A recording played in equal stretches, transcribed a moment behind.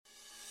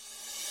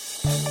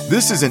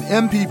This is an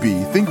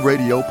MPB Think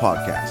Radio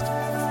podcast.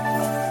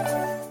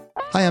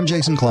 Hi, I'm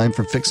Jason Klein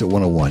from Fix It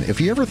 101.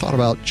 If you ever thought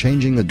about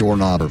changing the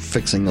doorknob or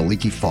fixing a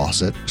leaky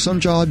faucet, some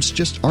jobs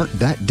just aren't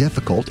that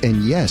difficult,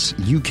 and yes,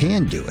 you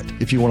can do it.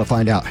 If you want to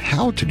find out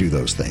how to do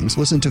those things,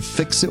 listen to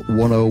Fix It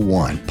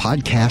 101,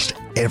 podcast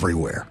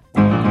everywhere.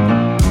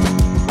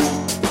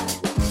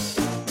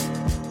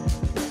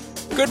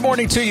 Good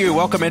morning to you.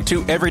 Welcome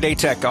into Everyday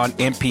Tech on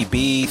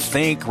MPB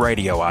Think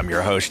Radio. I'm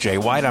your host, Jay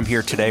White. I'm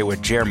here today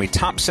with Jeremy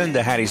Thompson, the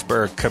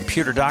Hattiesburg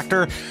computer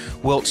doctor,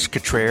 Wiltz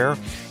Cottrell,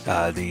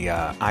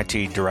 the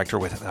IT director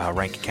with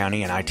Rankin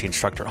County and IT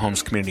instructor at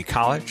Holmes Community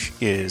College,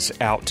 is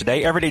out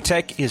today. Everyday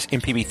Tech is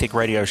MPB Think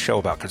Radio's show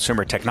about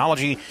consumer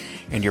technology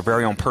and your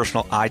very own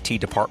personal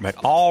IT department,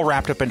 all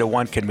wrapped up into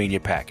one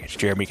convenient package.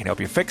 Jeremy can help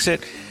you fix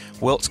it.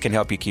 Wiltz can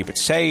help you keep it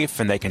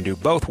safe, and they can do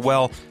both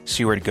well,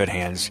 so you're in good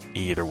hands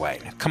either way.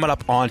 Coming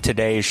up on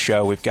today's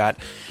show, we've got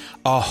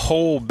a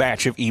whole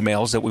batch of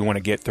emails that we want to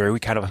get through.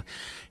 We kind of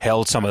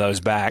held some of those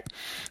back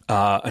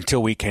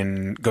until we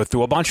can go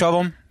through a bunch of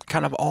them,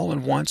 kind of all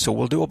in one. So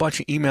we'll do a bunch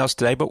of emails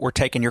today, but we're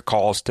taking your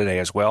calls today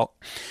as well.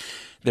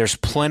 There's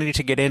plenty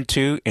to get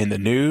into in the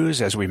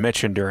news, as we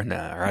mentioned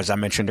as I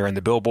mentioned during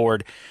the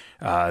billboard.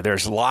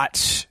 There's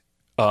lots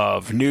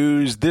of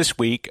news this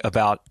week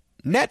about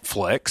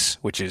Netflix,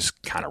 which is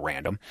kind of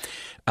random.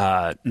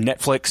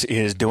 Netflix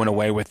is doing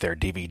away with their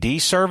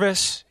DVD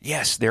service.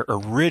 Yes, their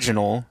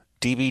original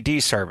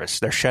DVD service.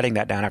 They're shutting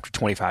that down after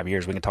 25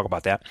 years. We can talk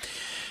about that.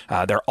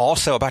 They're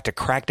also about to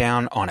crack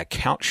down on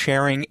account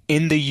sharing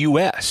in the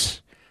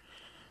U.S.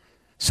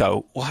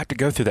 So we'll have to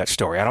go through that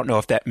story. I don't know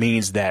if that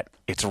means that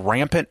it's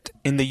rampant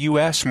in the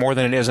U.S. more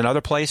than it is in other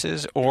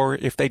places, or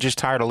if they just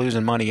tired of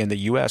losing money in the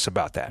U.S.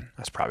 about that.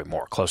 That's probably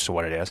more close to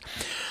what it is.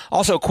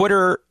 Also,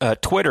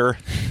 Twitter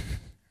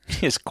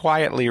is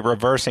quietly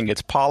reversing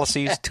its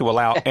policies to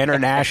allow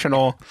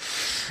international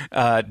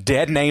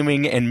dead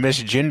naming and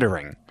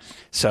misgendering.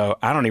 So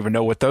I don't even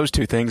know what those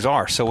two things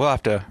are. So we'll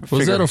have to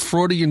Was that a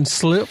Freudian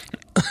slip?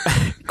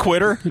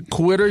 Quitter?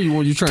 Quitter?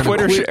 You trying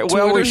Twitter to quit Twitter?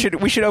 Well,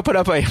 we should open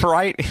up a,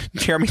 right?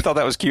 Jeremy thought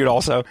that was cute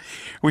also.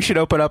 We should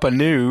open up a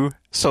new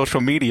social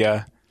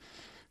media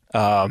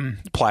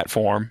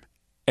platform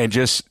and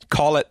just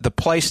call it the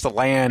place to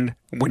land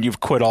when you've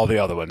quit all the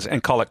other ones,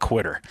 and call it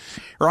Quitter.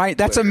 Right?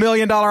 That's $1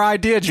 million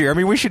idea,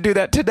 Jeremy. We should do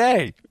that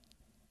today.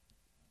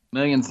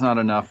 Million's not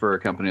enough for a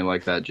company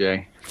like that,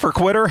 Jay. For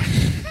Quitter?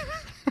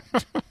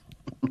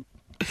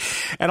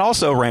 And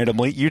also,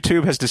 randomly,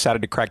 YouTube has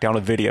decided to crack down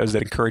on videos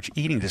that encourage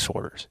eating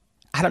disorders.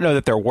 I don't know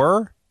that there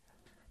were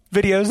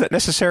videos that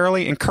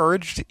necessarily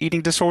encouraged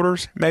eating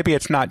disorders. Maybe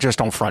it's not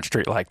just on Front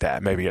Street like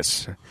that. Maybe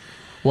it's...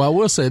 Well, I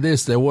will say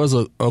this. There was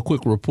a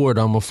quick report.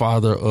 I'm a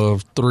father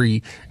of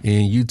 3,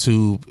 and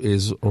YouTube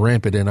is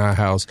rampant in our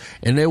house.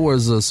 And there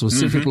was a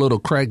specific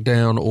little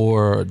crackdown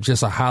or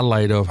just a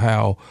highlight of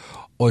how,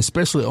 or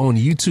especially on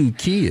YouTube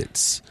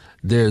Kids,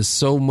 there's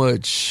so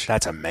much.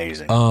 That's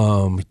amazing.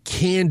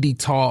 Candy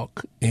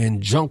talk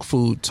and junk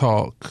food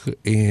talk.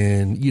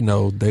 And,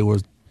 they were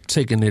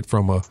taking it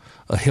from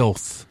a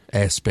health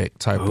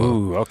aspect type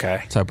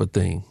of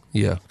thing.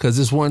 Yeah. Because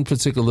it's one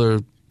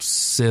particular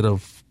set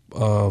of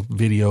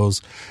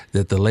videos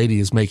that the lady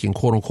is making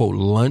quote unquote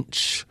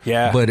lunch.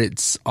 Yeah. But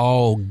it's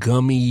all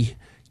gummy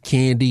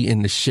candy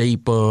in the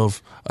shape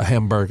of a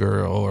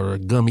hamburger, or a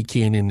gummy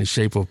candy in the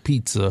shape of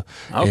pizza.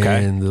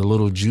 Okay. And the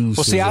little juice.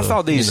 Well, see, I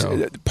thought these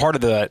part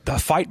of the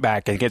fight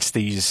back against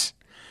these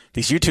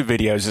YouTube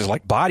videos is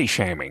like body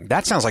shaming.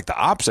 That sounds like the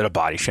opposite of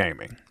body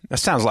shaming. That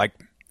sounds like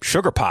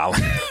sugar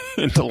piling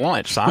into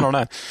lunch. So I don't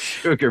know.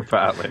 Sugar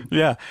piling.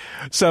 Yeah.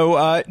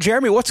 So,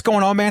 Jeremy, what's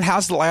going on, man?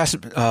 How's the last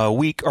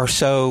week or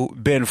so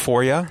been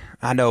for you?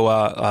 I know,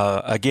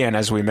 again,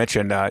 as we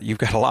mentioned, you've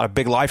got a lot of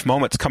big life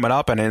moments coming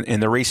up, and in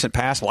the recent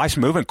past, life's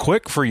moving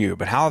quick for you.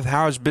 But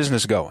how is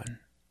business going?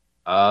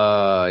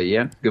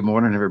 Yeah. Good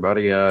morning,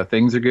 everybody.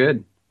 Things are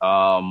good.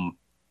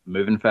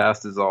 Moving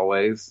fast as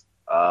always.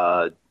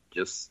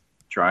 Just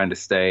trying to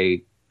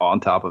stay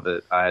on top of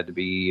it. I had to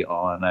be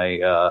on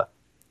a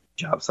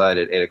job site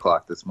at 8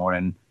 o'clock this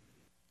morning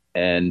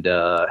and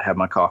have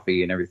my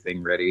coffee and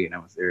everything ready. And I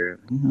was there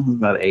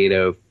about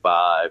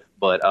 8:05.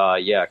 But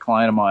a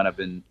client of mine I've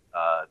been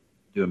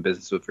doing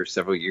business with for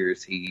several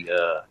years, he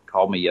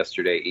called me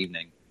yesterday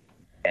evening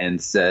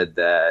and said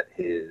that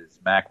his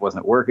Mac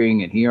wasn't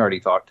working, and he already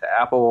talked to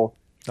Apple.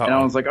 Uh-oh. And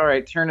I was like, all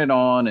right, turn it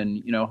on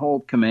and,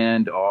 hold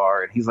Command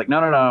R. And he's like, no,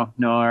 I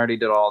already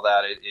did all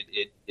that.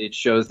 It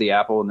shows the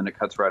Apple and then it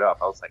cuts right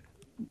off. I was like,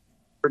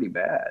 pretty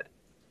bad.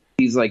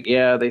 He's like,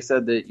 yeah, they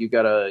said that you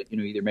got to,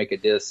 either make a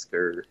disk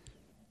or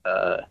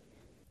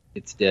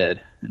it's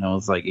dead. And I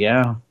was like,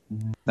 yeah,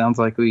 sounds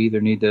like we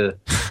either need to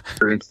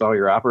reinstall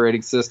your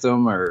operating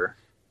system or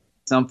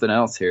something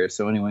else here.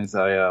 So anyways,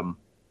 I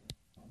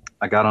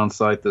got on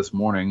site this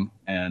morning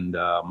and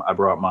I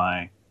brought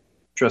my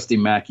trusty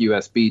Mac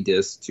USB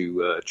disk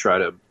to try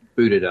to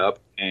boot it up.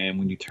 And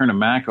when you turn a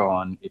Mac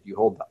on, if you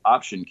hold the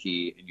Option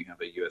key and you have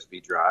a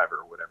USB drive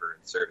or whatever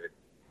inserted,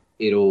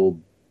 it'll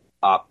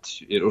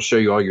show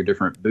you all your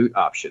different boot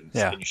options,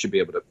 and you should be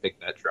able to pick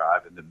that drive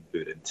drive and then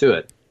boot into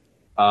it.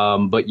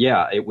 But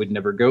yeah, it would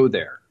never go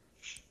there.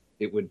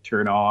 It would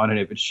turn on and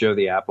it would show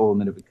the Apple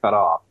and then it would cut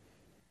off.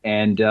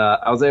 And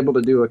I was able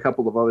to do a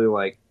couple of other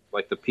like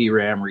the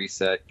PRAM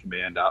reset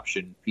command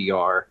option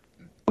PR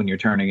when you're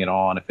turning it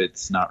on if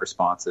it's not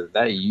responsive.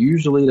 That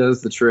usually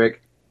does the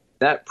trick.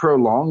 That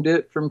prolonged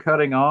it from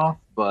cutting off,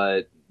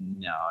 but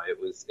no,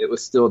 it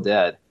was still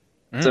dead.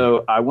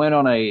 So I went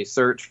on a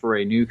search for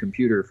a new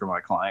computer for my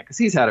client because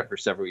he's had it for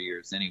several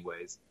years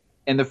anyways.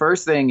 And the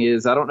first thing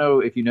is, I don't know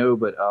if you know,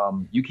 but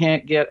you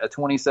can't get a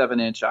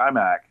 27-inch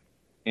iMac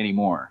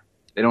anymore.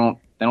 They don't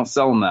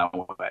sell them that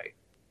way.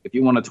 If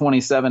you want a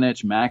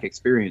 27-inch Mac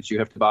experience, you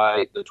have to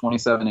buy the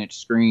 27-inch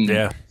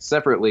screen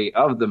separately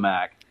of the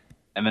Mac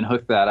and then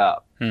hook that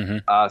up.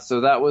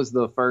 So that was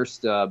the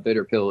first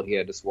bitter pill he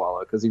had to swallow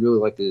because he really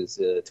liked his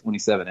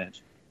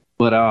 27-inch.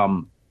 But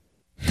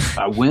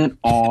I went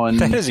on...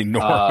 That is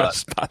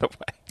enormous, by the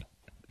way.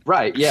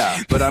 Right,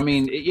 yeah. But I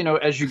mean,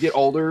 as you get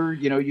older,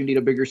 you need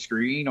a bigger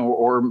screen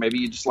or maybe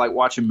you just like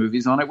watching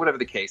movies on it, whatever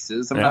the case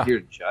is. I'm not here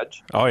to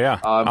judge. Oh, yeah.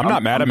 I'm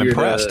not mad. I'm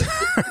impressed.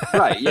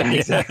 Right, yeah,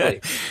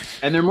 exactly.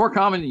 And they're more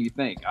common than you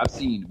think. I've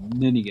seen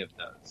many of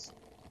those.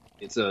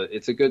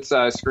 It's a good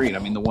size screen. I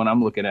mean, the one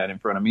I'm looking at in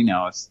front of me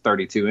now is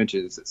 32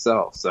 inches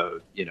itself.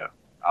 So,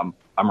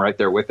 I'm right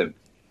there with him.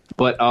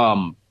 But,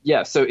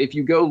 yeah, so if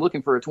you go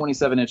looking for a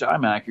 27-inch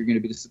iMac, you're going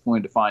to be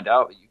disappointed to find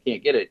out that you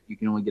can't get it. You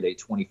can only get a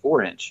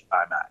 24-inch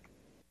iMac.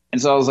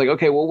 And so I was like,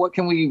 okay, well, what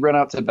can we run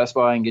out to Best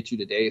Buy and get you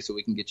today so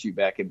we can get you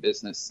back in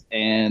business?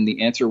 And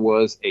the answer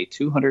was a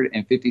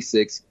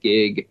 256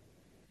 gig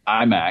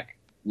iMac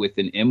with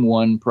an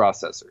M1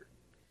 processor.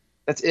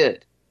 That's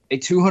it. A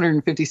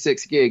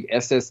 256 gig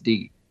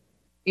SSD.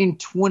 In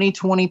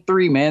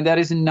 2023, man, that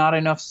is not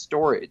enough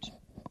storage.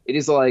 It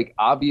is like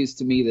obvious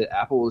to me that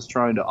Apple is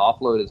trying to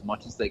offload as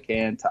much as they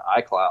can to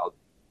iCloud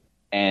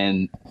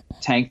and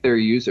tank their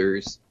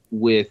users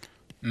with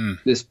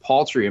this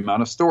paltry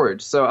amount of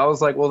storage. So I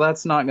was like, well,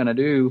 that's not going to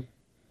do.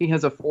 He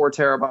has a 4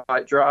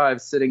 terabyte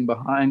drive sitting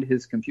behind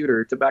his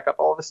computer to back up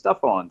all of his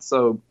stuff on.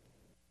 So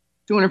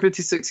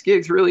 256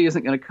 gigs really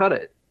isn't going to cut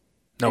it.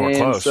 Nowhere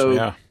close,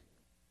 yeah.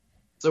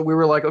 So we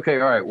were like,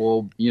 okay, all right,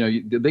 well,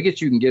 the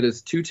biggest you can get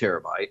is 2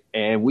 terabyte.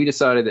 And we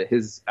decided that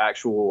his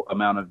actual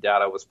amount of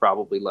data was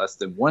probably less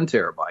than 1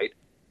 terabyte.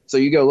 So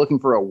you go looking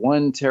for a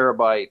 1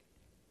 terabyte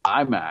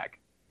iMac,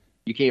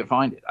 you can't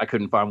find it. I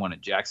couldn't find one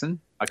at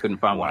Jackson. I couldn't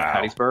find one at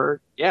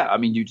Hattiesburg. Yeah, I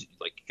mean, you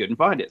couldn't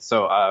find it.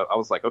 So I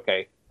was like,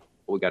 okay,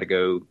 well, we got to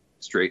go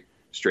straight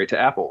to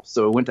Apple.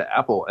 So I went to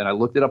Apple and I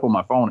looked it up on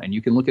my phone. And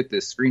you can look at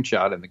this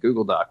screenshot in the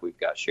Google Doc we've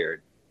got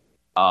shared.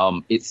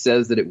 It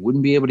says that it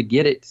wouldn't be able to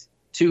get it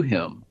to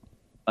him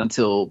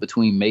until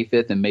between May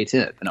 5th and May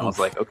 10th. And I was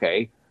like,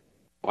 okay,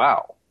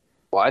 wow,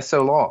 why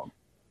so long?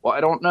 Well, I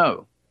don't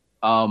know.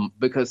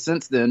 Because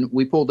since then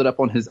we pulled it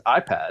up on his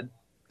iPad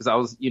because I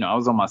was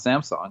on my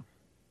Samsung.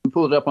 We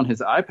pulled it up on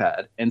his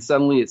iPad and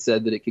suddenly it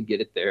said that it could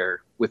get it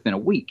there within a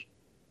week.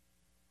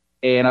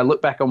 And I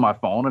look back on my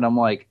phone and I'm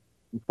like,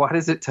 why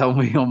does it tell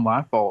me on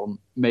my phone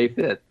May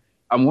 5th?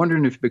 I'm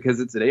wondering if because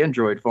it's an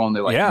Android phone,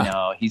 they're like,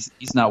 no, he's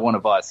not one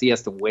of us. He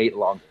has to wait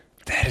longer.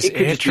 That is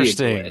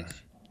interesting.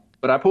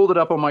 But I pulled it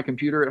up on my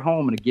computer at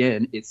home, and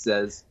again, it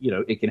says,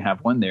 it can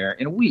have one there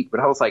in a week. But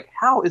I was like,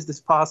 how is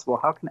this possible?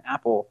 How can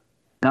Apple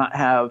not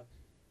have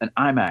an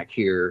iMac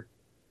here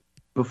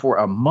before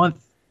a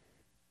month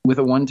with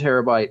a 1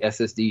 terabyte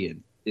SSD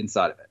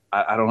inside of it?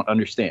 I don't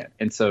understand.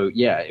 And so,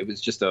 yeah, it was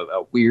just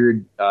a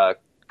weird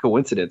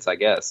coincidence, I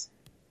guess.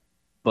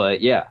 But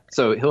yeah,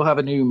 so he'll have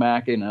a new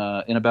Mac in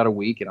about a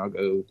week, and I'll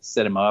go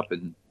set him up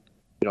and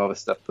get all the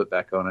stuff put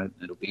back on it.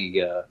 It'll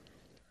be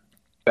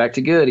back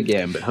to good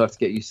again, but he'll have to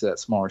get used to that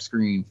smaller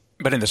screen.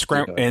 But in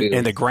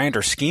the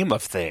grander scheme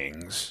of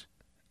things,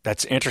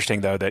 that's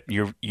interesting though that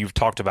you've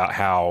talked about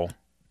how,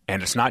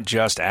 and it's not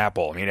just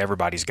Apple. I mean,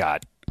 everybody's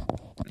got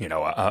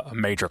a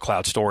major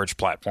cloud storage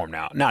platform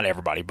now. Not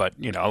everybody, but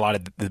a lot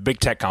of the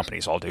big tech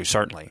companies all do,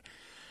 certainly.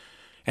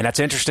 And that's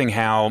interesting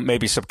how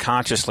maybe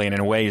subconsciously and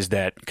in ways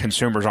that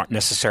consumers aren't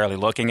necessarily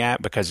looking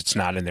at because it's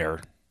not in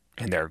their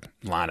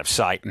line of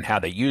sight and how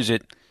they use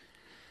it.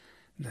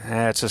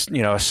 That's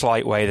a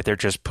slight way that they're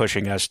just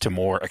pushing us to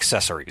more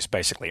accessories,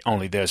 basically.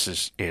 Only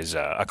this is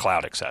a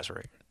cloud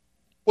accessory.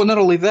 Well, not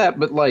only that,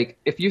 but like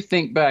if you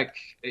think back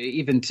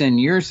even 10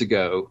 years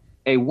ago,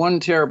 a 1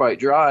 terabyte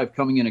drive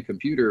coming in a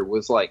computer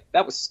was like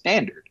that was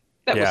standard.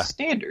 That was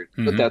standard,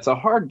 but that's a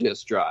hard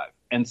disk drive,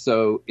 and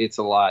so it's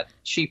a lot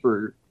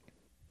cheaper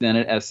than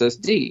an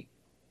SSD.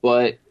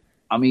 But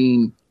I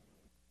mean,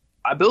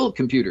 I build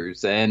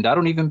computers, and I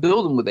don't even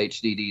build them with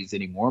HDDs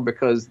anymore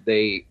because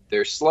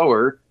they're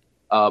slower.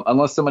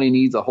 Unless somebody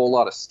needs a whole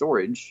lot of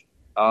storage,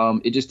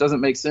 it just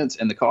doesn't make sense.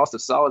 And the cost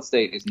of solid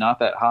state is not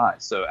that high.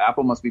 So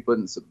Apple must be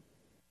putting some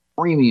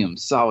premium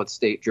solid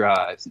state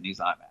drives in these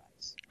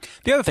iMacs.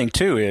 The other thing,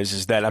 too,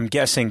 is that I'm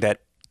guessing that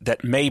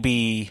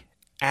maybe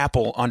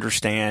Apple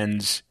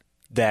understands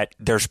that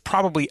there's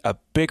probably a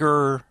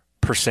bigger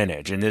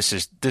percentage, and this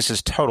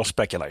is total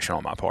speculation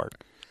on my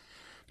part,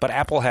 but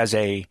Apple has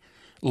a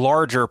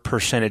larger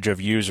percentage of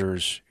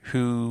users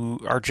who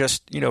are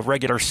just,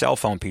 regular cell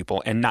phone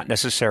people and not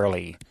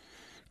necessarily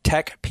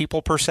tech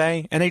people per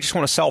se, and they just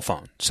want a cell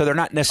phone. So they're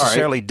not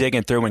necessarily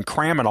digging through and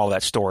cramming all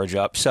that storage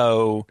up.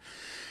 So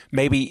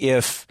maybe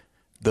if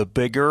the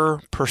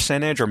bigger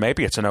percentage, or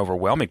maybe it's an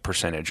overwhelming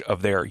percentage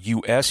of their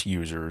U.S.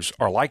 users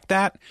are like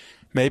that,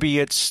 maybe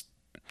it's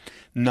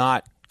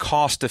not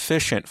cost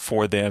efficient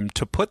for them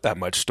to put that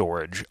much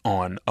storage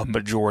on a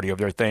majority of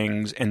their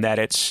things, and that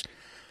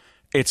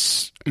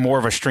it's more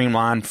of a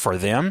streamline for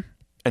them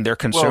and their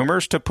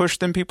consumers to push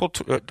to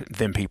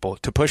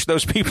push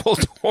those people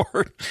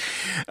toward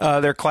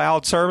their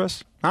cloud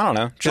service. I don't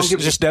know.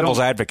 Just devil's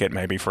advocate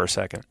maybe for a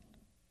second.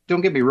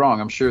 Don't get me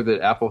wrong. I'm sure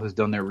that Apple has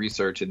done their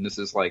research, and this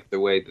is like the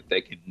way that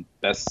they can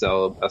best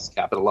sell, best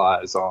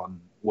capitalize on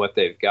what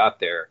they've got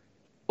there.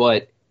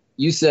 But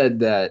you said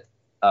that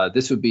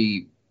this would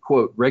be,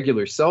 quote,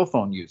 regular cell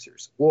phone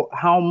users. Well,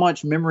 how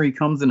much memory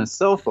comes in a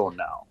cell phone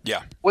now?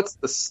 Yeah. What's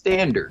the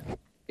standard?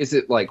 Is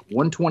it like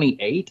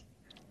 128?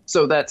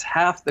 So that's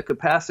half the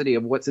capacity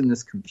of what's in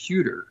this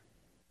computer.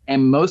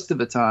 And most of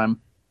the time,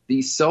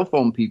 these cell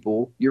phone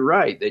people, you're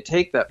right, they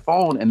take that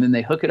phone and then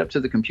they hook it up to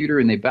the computer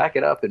and they back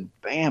it up, and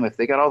bam, if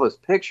they got all those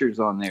pictures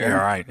on there, yeah,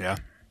 right, yeah,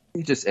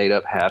 they just ate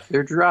up half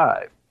their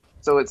drive.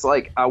 So it's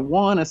like, I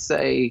want to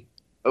say,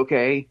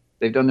 okay,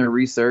 they've done their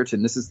research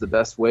and this is the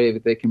best way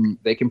that they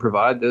can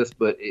provide this,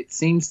 but it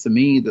seems to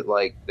me that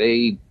like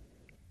they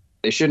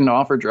shouldn't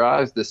offer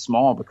drives this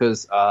small,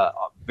 because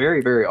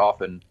very, very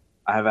often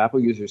I have Apple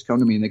users come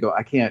to me and they go,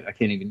 I can't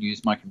even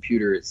use my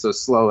computer, it's so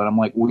slow. And I'm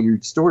like, well, your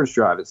storage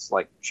drive is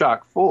like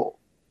chock full.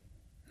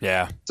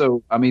 Yeah.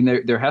 So I mean,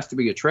 there has to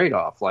be a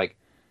trade-off. Like,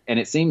 and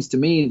it seems to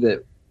me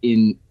that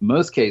in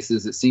most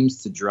cases it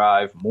seems to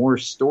drive more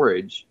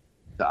storage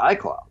to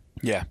iCloud.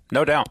 Yeah,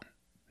 no doubt.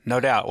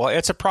 Well,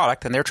 it's a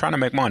product and they're trying to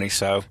make money,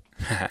 so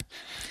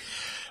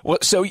well,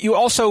 so you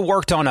also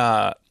worked on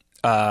a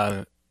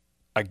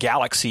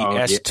Galaxy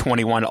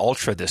S21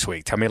 Ultra this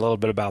week. Tell me a little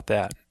bit about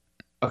that.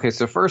 Okay,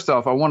 so first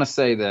off, I want to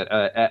say that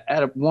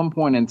at one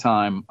point in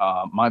time,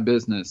 my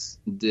business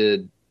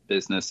did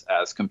business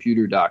as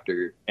computer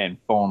doctor and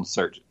phone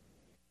surgeon.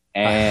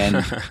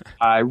 And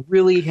I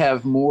really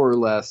have more or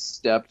less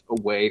stepped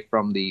away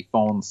from the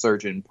phone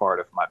surgeon part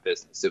of my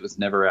business. It was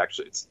never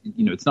actually,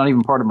 it's not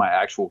even part of my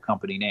actual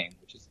company name,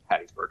 which is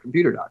Hattiesburg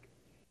Computer Doctor.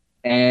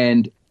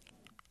 And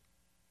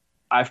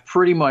I've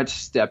pretty much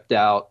stepped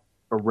out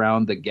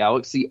around the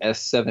Galaxy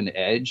S7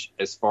 Edge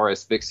as far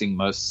as fixing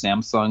most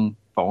Samsung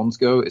phones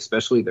go,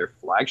 especially their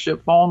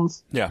flagship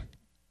phones. Yeah.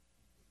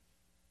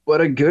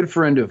 But a good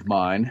friend of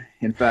mine,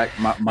 in fact,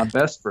 my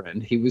best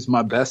friend, he was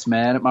my best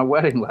man at my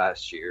wedding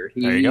last year.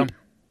 There you go.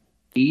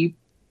 He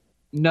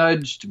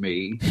nudged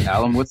me.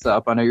 Alan, what's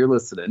up? I know you're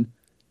listening.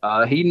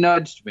 He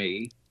nudged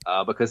me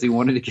because he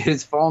wanted to get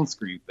his phone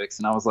screen fixed.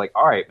 And I was like,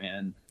 all right,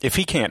 man. If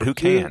he can't, who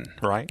can,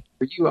 right?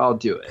 For you, I'll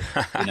do it,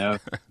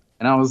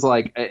 And I was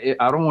like,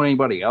 I don't want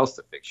anybody else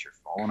to fix your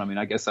phone. I mean,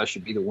 I guess I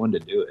should be the one to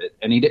do it.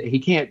 And he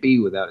can't be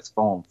without his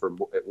phone for,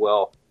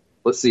 well,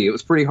 let's see. It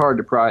was pretty hard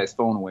to pry his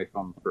phone away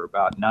from him for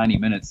about 90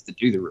 minutes to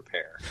do the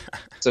repair.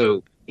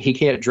 So he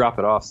can't drop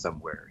it off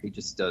somewhere. He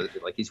just does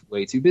it like he's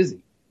way too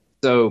busy.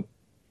 So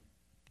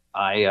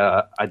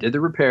I did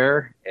the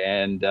repair,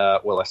 and I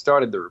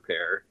started the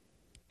repair.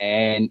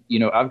 And,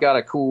 I've got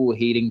a cool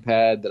heating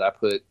pad that I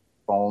put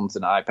phones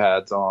and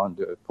iPads on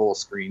to pull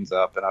screens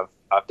up, and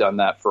I've done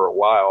that for a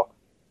while.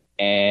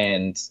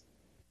 And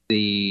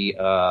the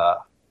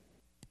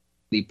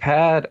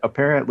pad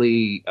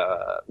apparently,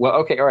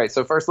 okay, all right.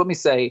 So first, let me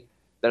say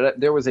that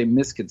there was a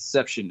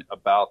misconception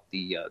about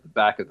the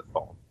back of the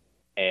phone,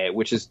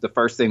 which is the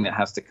first thing that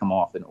has to come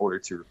off in order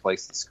to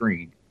replace the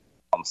screen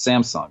on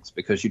Samsungs,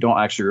 because you don't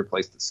actually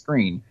replace the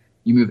screen.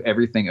 You move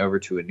everything over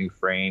to a new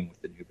frame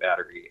with a new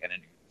battery and a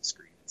new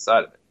screen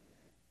inside of it.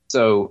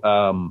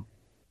 So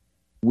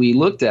we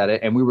looked at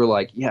it and we were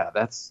like, yeah,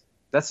 that's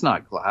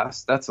not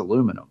glass, that's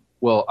aluminum.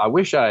 Well, I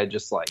wish I had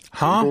just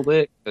Googled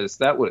it, because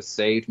that would have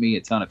saved me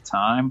a ton of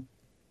time.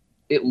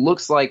 It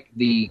looks like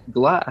the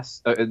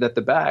glass that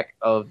the back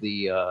of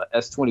the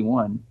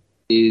S21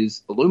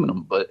 is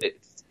aluminum, but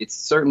it's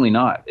certainly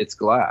not. It's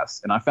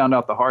glass, and I found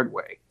out the hard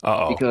way.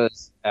 Uh-oh.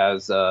 Because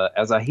as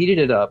I heated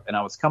it up and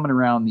I was coming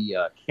around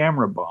the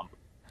camera bump,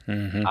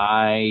 mm-hmm.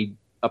 I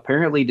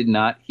apparently did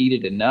not heat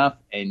it enough,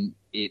 and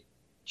it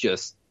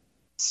just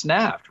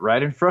snapped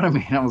right in front of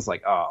me, and I was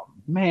like, oh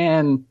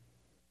man.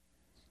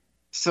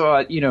 So,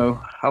 I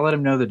let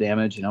him know the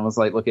damage, and I was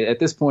like, look, at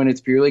this point, it's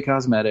purely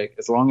cosmetic.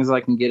 As long as I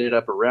can get it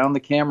up around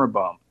the camera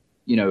bump,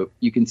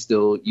 you can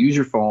still use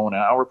your phone,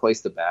 and I'll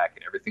replace the back,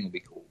 and everything will be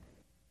cool.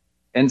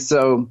 And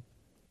so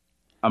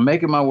I'm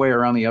making my way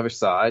around the other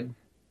side,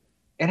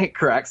 and it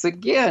cracks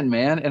again,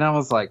 man. And I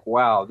was like,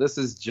 wow, this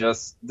is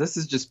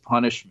just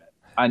punishment.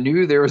 I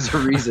knew there was a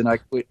reason I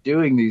quit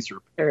doing these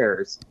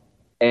repairs.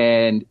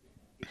 And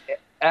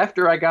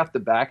after I got the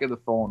back of the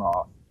phone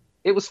off,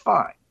 it was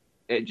fine.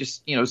 It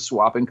just,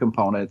 swapping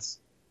components,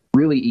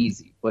 really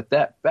easy. But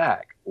that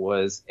back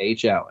was a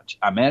challenge.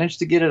 I managed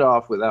to get it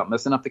off without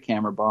messing up the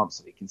camera bump,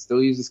 so he can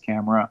still use his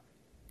camera.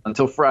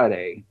 until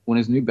Friday when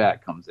his new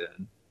back comes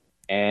in.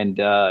 And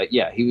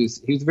he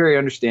was very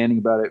understanding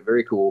about it,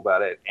 very cool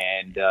about it,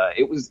 and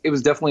it was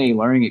definitely a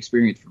learning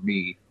experience for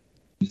me.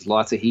 There's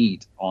lots of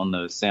heat on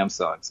those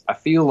Samsungs. I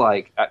feel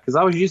like, because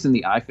I was using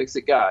the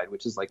iFixit guide,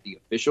 which is like the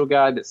official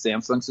guide that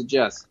Samsung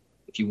suggests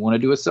if you want to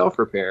do a self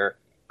repair.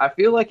 I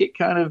feel like it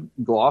kind of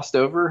glossed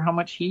over how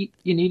much heat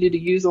you needed to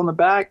use on the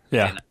back.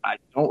 Yeah. And I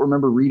don't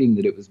remember reading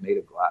that it was made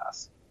of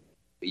glass.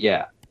 But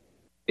yeah,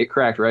 it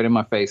cracked right in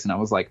my face, and I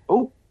was like,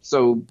 oh,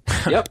 so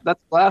yep, that's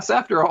glass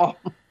after all.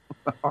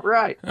 All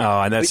right.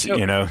 Oh, and that's,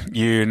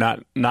 you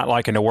not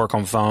liking to work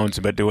on phones,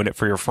 but doing it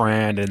for your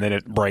friend, and then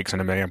it breaks in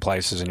a million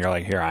places, and you're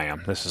like, here I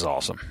am. This is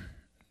awesome.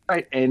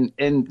 Right.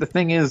 And the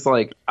thing is,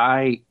 like,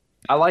 I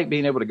like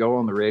being able to go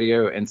on the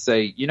radio and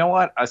say, you know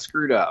what, I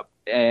screwed up.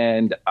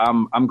 And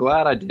I'm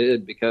glad I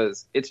did,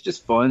 because it's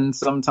just fun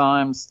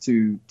sometimes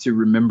to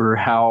remember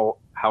how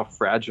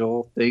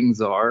fragile things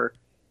are.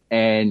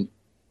 And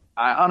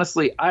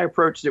I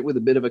approached it with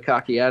a bit of a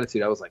cocky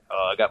attitude. I was like,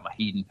 oh, I got my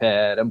heating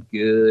pad. I'm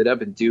good. I've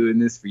been doing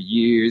this for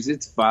years.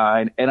 It's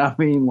fine. And I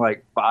mean,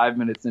 like 5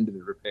 minutes into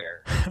the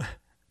repair.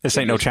 This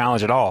ain't no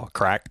challenge at all,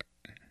 crack.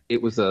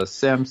 It was a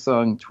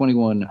Samsung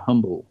 21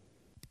 Humble.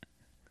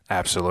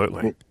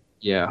 Absolutely.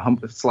 Yeah,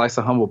 slice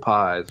of humble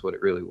pie is what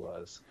it really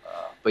was.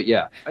 But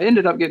yeah, I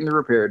ended up getting the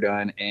repair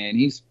done, and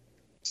he's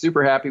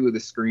super happy with the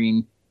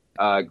screen.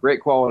 Great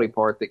quality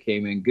part that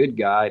came in, good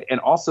guide. And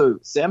also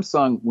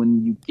Samsung,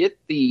 when you get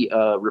the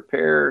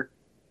repair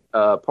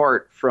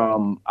part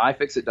from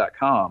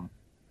iFixit.com,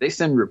 they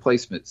send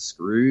replacement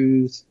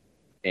screws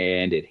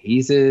and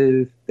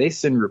adhesive. They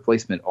send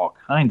replacement all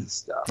kinds of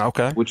stuff.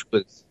 Okay. Which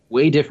was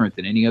way different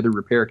than any other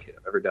repair kit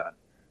I've ever done.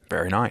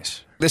 Very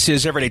nice. This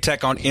is Everyday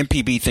Tech on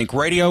MPB Think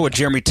Radio with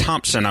Jeremy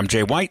Thompson. I'm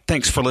Jay White.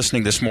 Thanks for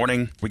listening this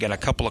morning. We got a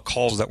couple of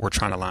calls that we're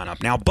trying to line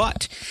up now.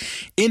 But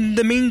in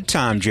the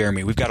meantime,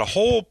 Jeremy, we've got a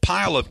whole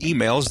pile of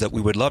emails that we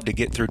would love to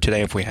get through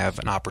today if we have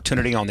an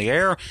opportunity on the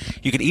air.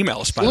 You can email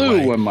us, by the way. A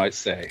slew, one might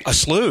say. A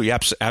slew, yeah,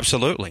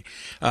 absolutely.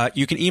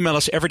 You can email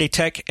us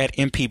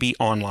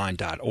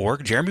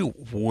everydaytech@mpbonline.org. Jeremy,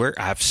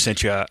 I've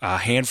sent you a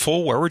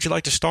handful. Where would you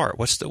like to start?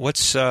 What's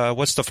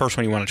the first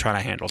one you want to try to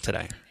handle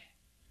today?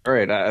 All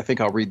right, I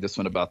think I'll read this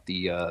one about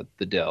the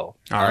Dell.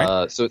 All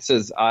right. So it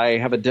says, I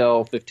have a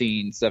Dell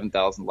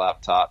 7000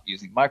 laptop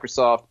using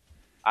Microsoft.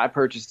 I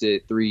purchased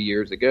it 3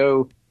 years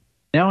ago.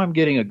 Now I'm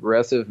getting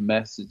aggressive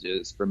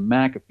messages from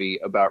McAfee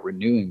about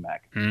renewing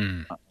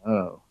McAfee.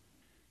 Oh.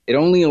 It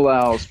only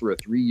allows for a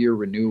 3-year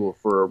renewal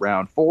for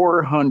around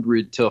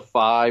 $400 to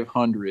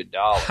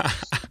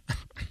 $500.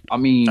 I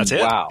mean, that's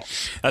it? Wow.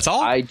 That's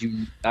all? I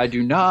do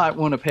not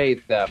want to pay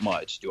that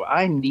much. Do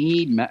I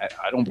need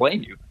I don't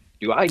blame you.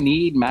 Do I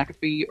need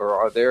McAfee, or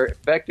are there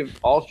effective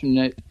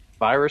alternate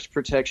virus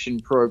protection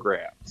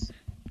programs?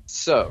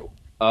 So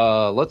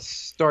let's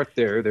start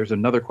there. There's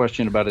another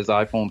question about his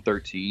iPhone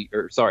 13,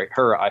 her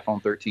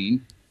iPhone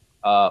 13.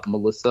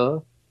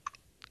 Melissa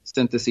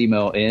sent this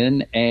email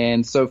in.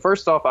 And so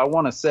first off, I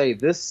want to say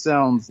this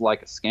sounds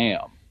like a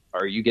scam.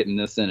 Are you getting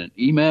this in an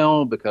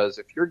email? Because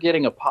if you're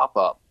getting a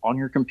pop-up on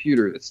your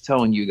computer that's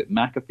telling you that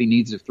McAfee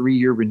needs a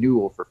 3-year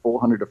renewal for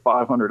 $400 to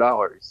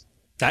 $500,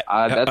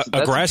 that's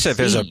aggressive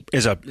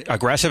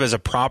aggressive is a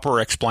proper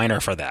explainer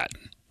for that.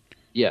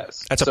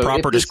 Yes, that's a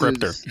proper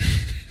descriptor.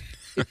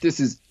 If this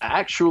is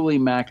actually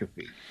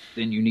McAfee,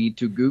 then you need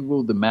to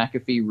Google the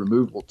McAfee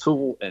removal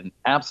tool and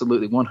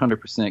absolutely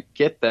 100%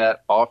 get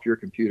that off your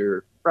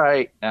computer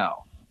right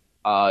now.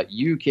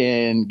 You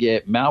can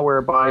get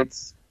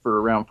Malwarebytes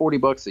for around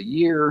 $40 a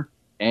year,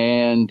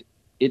 and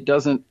it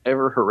doesn't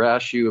ever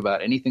harass you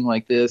about anything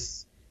like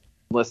this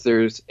unless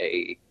there's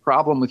a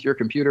problem with your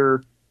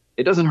computer.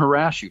 It doesn't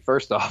harass you.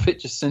 First off, it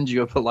just sends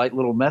you a polite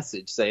little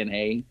message saying,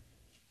 hey,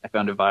 I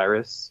found a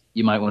virus.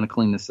 You might want to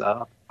clean this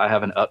up. I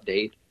have an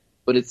update.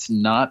 But it's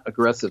not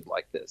aggressive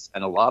like this.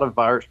 And a lot of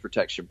virus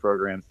protection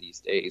programs these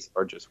days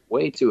are just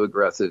way too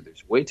aggressive.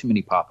 There's way too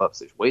many pop-ups.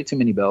 There's way too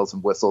many bells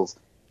and whistles.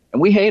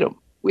 And we hate them.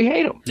 We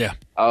hate them. Yeah.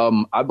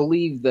 I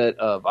believe that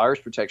virus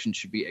protection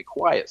should be a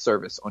quiet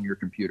service on your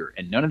computer.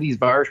 And none of these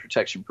virus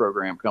protection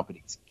program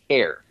companies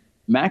care.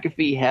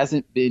 McAfee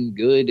hasn't been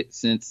good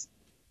since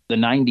the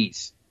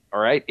 90s. All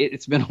right,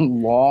 it's been a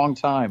long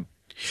time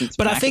since.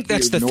 But McAfee I think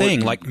that's the thing.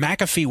 Like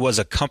McAfee was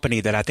a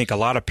company that I think a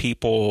lot of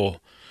people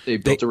they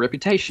built a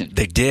reputation.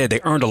 They did.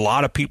 They earned a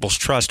lot of people's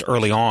trust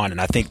early on, and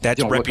I think that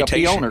reputation. Look up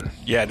the owner.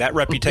 Yeah, that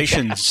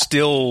reputation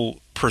still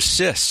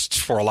persists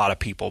for a lot of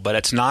people, but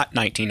it's not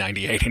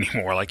 1998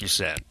 anymore, like you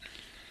said.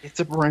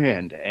 It's a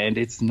brand, and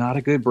it's not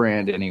a good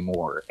brand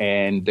anymore.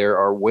 And there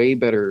are way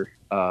better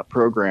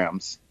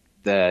programs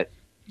that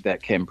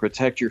can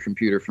protect your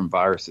computer from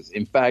viruses.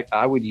 In fact,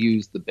 I would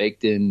use the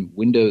baked-in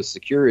Windows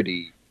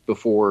security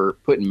before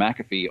putting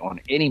McAfee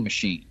on any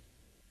machine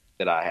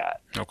that I had.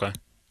 Okay.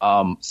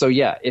 So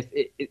yeah,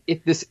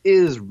 if this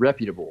is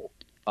reputable,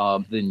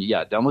 then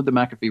yeah, download the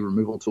McAfee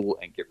removal tool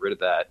and get rid of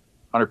that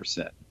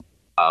 100%.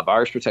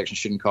 Virus protection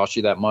shouldn't cost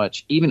you that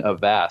much. Even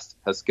Avast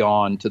has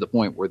gone to the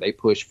point where they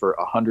push for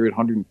 $100,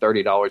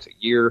 $130 a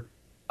year.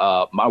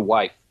 My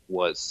wife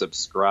was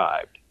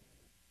subscribed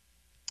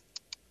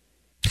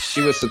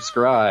she was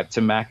subscribed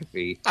to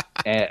McAfee,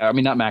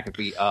 not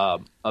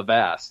McAfee,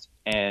 Avast,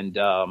 and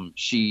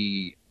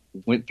she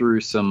went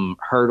through some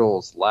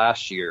hurdles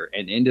last year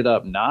and ended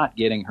up not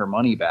getting her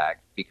money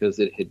back because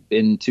it had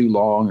been too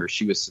long, or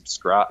she was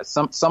subscribed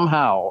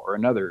somehow or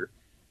another.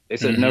 They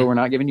said, no, we're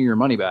not giving you your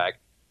money back.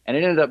 And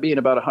it ended up being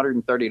about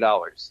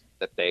 $130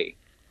 that they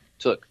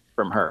took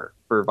from her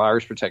for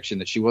virus protection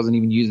that she wasn't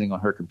even using on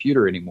her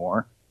computer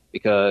anymore,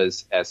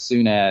 because as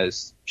soon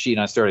as she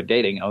and I started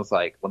dating, I was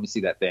like, let me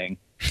see that thing.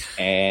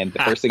 And the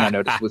first thing I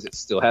noticed was it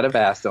still had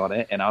Avast on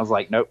it. And I was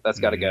like, nope, that's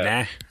got to go.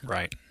 Nah,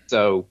 right.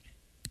 So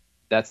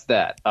that's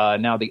that.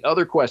 Now, the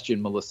other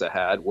question Melissa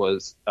had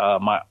was,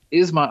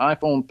 is my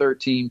iPhone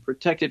 13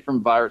 protected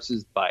from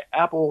viruses by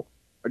Apple,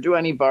 or do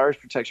I need virus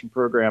protection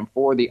program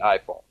for the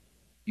iPhone?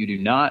 You do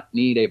not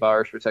need a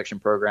virus protection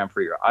program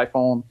for your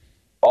iPhone.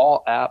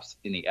 All apps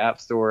in the App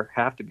Store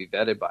have to be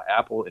vetted by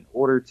Apple in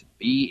order to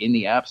be in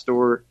the App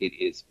Store. It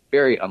is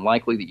very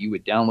unlikely that you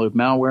would download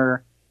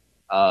malware,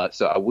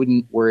 so I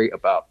wouldn't worry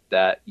about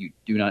that. You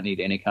do not need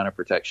any kind of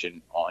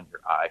protection on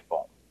your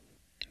iPhone.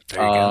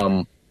 There you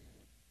go.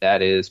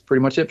 That is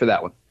pretty much it for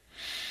that one.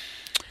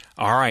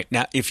 All right.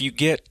 Now, if you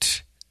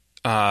get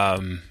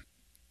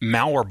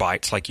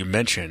Malwarebytes, like you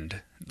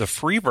mentioned, the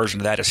free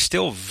version of that is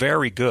still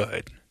very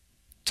good.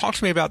 Talk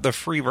to me about the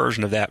free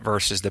version of that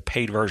versus the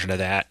paid version of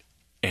that,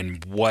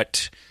 and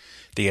what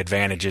the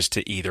advantages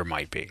to either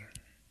might be.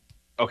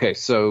 Okay,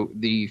 so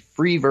the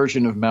free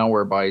version of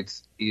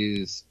Malwarebytes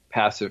is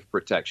passive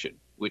protection,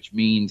 which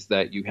means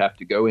that you have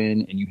to go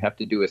in and you have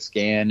to do a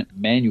scan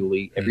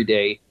manually every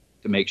day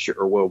to make sure,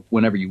 or well,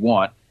 whenever you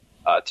want,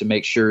 to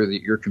make sure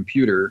that your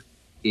computer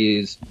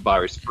is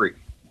virus free.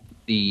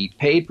 The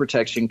paid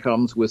protection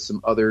comes with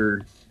some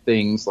other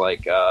things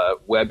like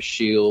Web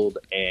Shield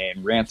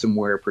and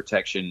ransomware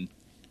protection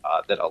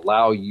that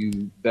allow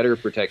you better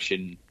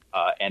protection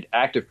and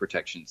active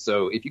protection.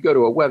 So if you go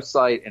to a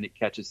website and it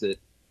catches it,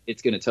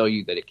 it's going to tell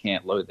you that it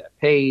can't load that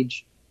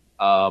page.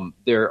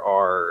 There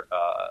are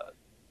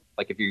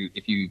like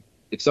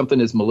if something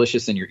is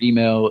malicious in your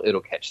email,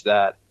 it'll catch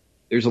that.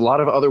 There's a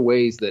lot of other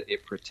ways that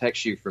it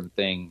protects you from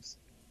things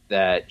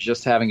that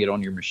just having it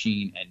on your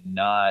machine and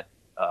not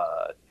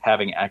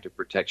having active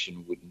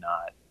protection would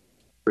not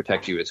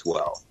protect you as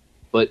well.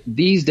 But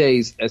these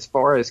days, as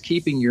far as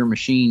keeping your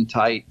machine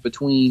tight,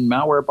 between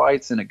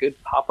Malwarebytes and a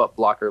good pop-up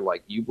blocker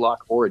like uBlock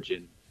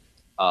Origin,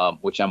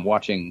 which I'm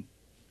watching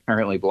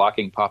currently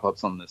blocking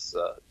pop-ups on this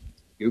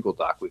Google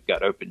Doc we've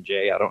got open,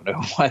 Jay. I don't know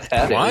why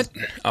that is. What?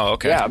 Oh,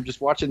 okay. Yeah, I'm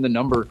just watching the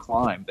number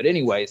climb. But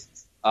anyways,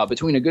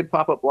 between a good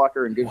pop-up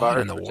blocker and good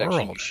virus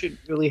protection, you shouldn't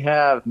really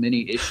have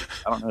many issues.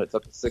 I don't know. It's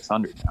up to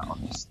 600 now.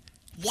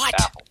 What?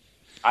 Apple.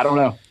 I don't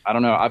know.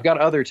 I've got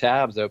other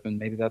tabs open.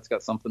 Maybe that's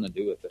got something to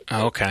do with it.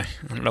 Oh, okay.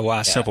 I don't know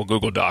why a simple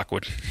Google Doc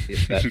would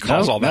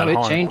cause all that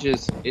harm.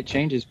 It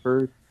changes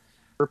per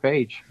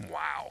page.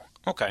 Wow.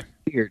 Okay.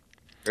 Weird.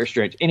 Very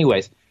strange.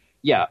 Anyways,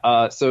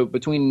 yeah. So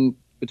between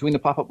the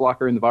pop-up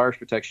blocker and the virus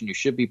protection, you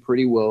should be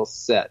pretty well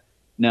set.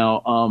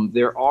 Now,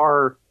 there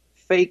are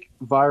fake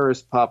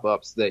virus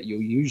pop-ups that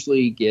you'll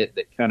usually get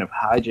that kind of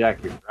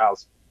hijack your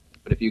browser.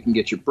 But if you can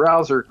get your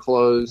browser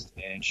closed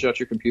and shut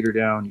your computer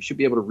down, you should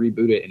be able to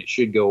reboot it and it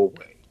should go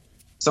away.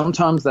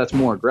 Sometimes that's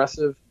more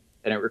aggressive,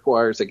 and it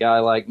requires a guy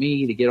like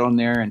me to get on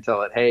there and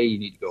tell it, hey, you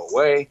need to go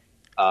away.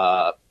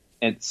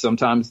 And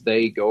sometimes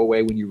they go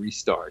away when you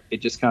restart.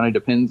 It just kind of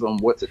depends on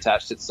what's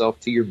attached itself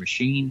to your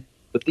machine.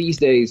 But these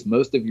days,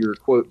 most of your,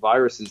 quote,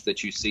 viruses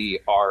that you see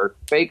are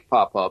fake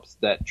pop-ups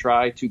that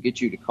try to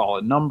get you to call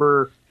a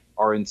number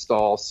or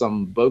install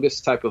some bogus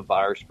type of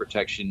virus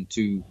protection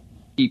to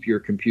keep your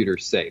computer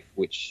safe,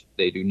 which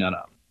they do none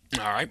of.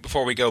 All right.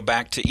 Before we go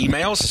back to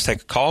emails, let's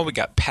take a call. We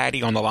got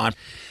Patty on the line.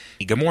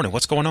 Good morning.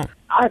 What's going on?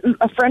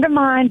 A friend of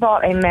mine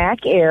bought a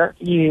Mac Air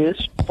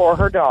used for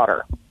her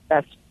daughter.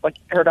 That's what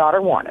her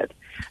daughter wanted.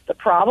 The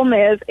problem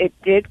is it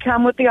did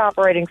come with the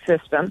operating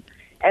system,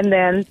 and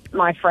then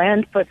my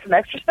friend put some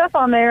extra stuff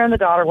on there, and the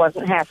daughter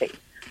wasn't happy.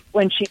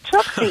 When she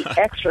took the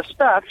extra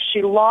stuff,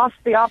 she lost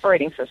the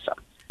operating system.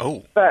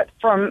 Oh.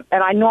 And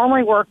I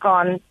normally work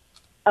on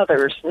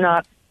others,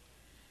 not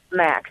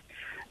Mac.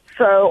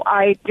 So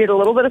I did a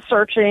little bit of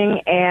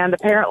searching, and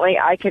apparently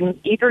I can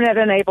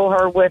Ethernet enable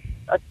her with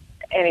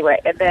anyway,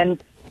 and then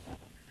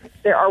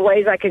there are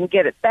ways I can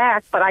get it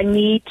back, but I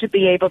need to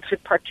be able to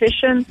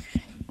partition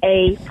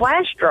a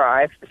flash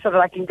drive so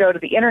that I can go to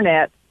the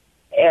internet,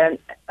 and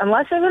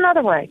unless there's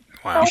another way.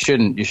 Wow.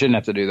 You shouldn't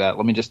have to do that.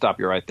 Let me just stop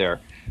you right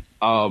there.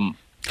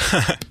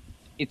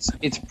 It's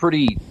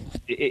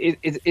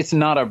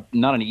not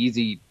an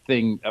easy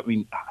thing. I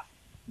mean,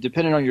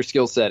 depending on your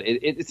skill set,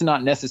 it's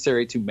not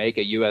necessary to make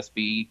a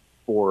USB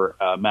for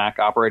a Mac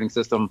operating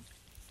system,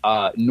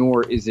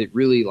 nor is it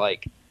really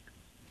like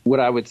what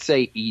I would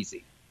say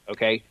easy.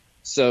 Okay,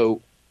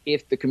 so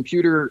if the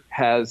computer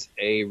has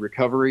a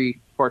recovery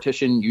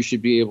partition, you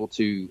should be able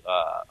to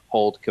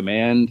hold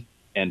Command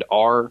and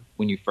R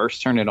when you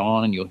first turn it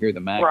on, and you'll hear the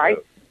Mac right.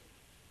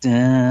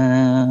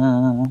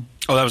 Go,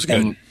 oh, that was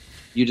good.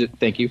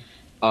 Thank you.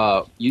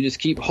 You just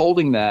keep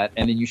holding that,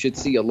 and then you should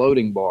see a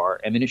loading bar,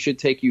 and then it should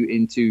take you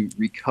into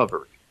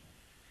recovery.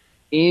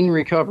 In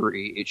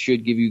recovery, it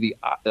should give you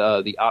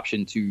the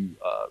option to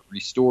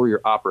restore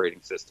your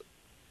operating system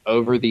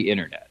over the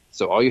internet.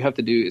 So all you have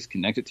to do is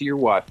connect it to your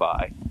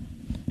Wi-Fi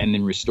and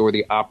then restore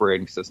the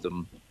operating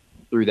system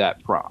through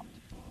that prompt.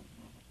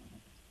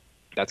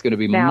 That's going to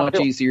be much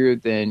easier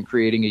than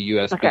creating a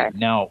USB. Okay.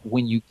 Now,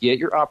 when you get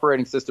your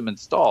operating system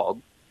installed,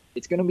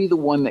 it's going to be the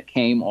one that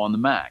came on the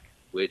Mac,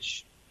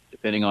 which,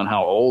 depending on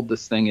how old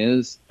this thing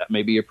is, that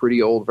may be a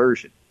pretty old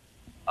version.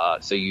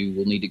 So you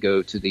will need to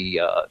go to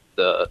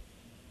the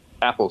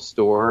Apple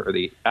Store, or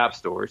the App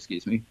Store,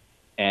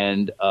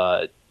 and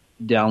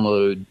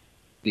download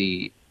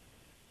the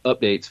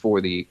updates for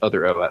the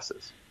other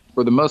OSs,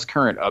 for the most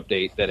current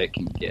update that it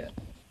can get.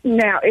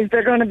 Now, is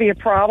there going to be a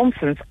problem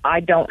since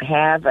I don't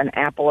have an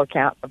Apple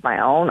account of my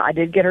own? I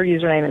did get her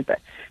username and the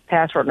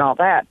password and all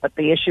that, but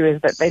the issue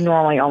is that they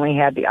normally only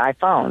had the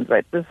iPhones.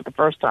 But this is the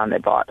first time they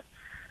bought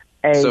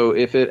So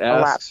if it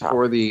asks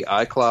for the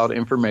iCloud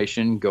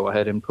information, go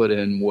ahead and put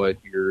in what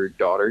your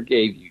daughter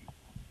gave you,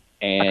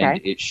 and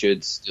it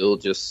should still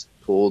just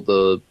pull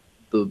the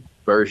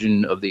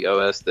version of the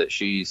OS that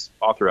she's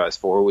authorized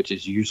for, which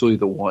is usually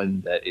the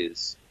one that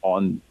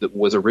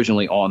was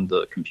originally on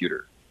the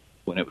computer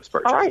when it was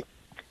purchased. All right.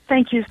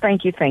 Thank you.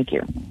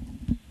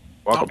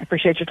 Welcome. I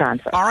appreciate your time,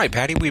 sir. All right,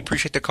 Patty, we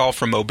appreciate the call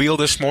from Mobile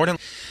this morning.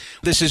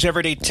 This is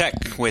Everyday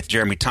Tech with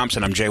Jeremy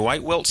Thompson. I'm Jay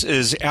White. Wiltz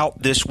is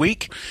out this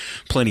week.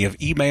 Plenty of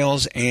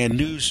emails and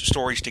news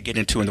stories to get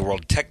into in the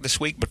world of tech this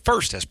week. But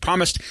first, as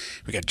promised,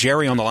 we got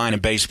Jerry on the line in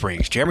Bay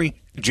Springs.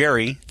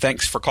 Jerry,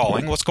 thanks for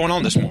calling. What's going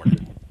on this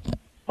morning?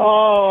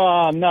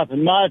 Oh,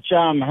 nothing much.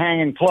 I'm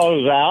hanging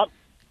clothes out.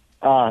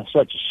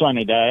 Such a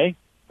sunny day.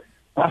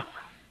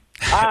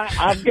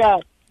 I've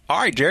got... All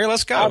right, Jerry,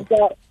 let's go.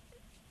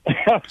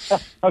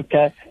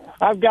 Okay.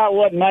 I've got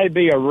what may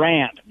be a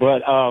rant,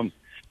 but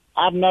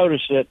I've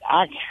noticed that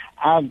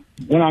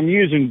when I'm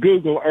using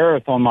Google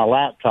Earth on my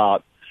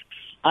laptop,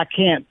 I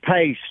can't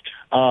paste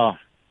an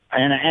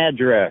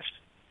address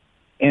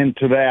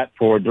into that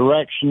for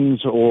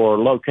directions or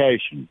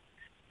location.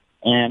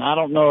 And I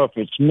don't know if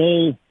it's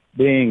me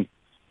being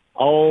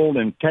old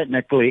and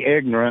technically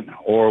ignorant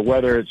or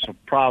whether it's a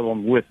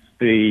problem with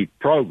the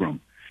program.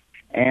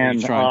 And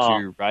are you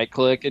trying to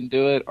right-click and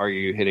do it, or are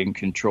you hitting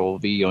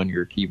Control-V on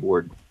your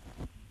keyboard?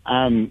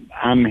 I'm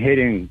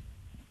hitting,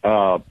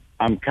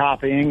 I'm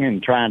copying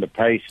and trying to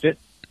paste it.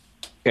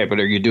 Okay, but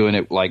are you doing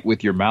it like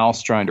with your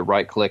mouse, trying to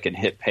right-click and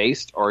hit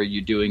paste, or are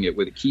you doing it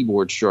with a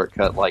keyboard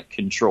shortcut like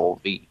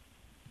Control-V?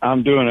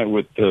 I'm doing it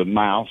with the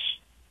mouse.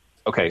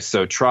 Okay,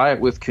 so try it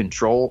with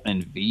Control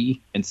and V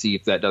and see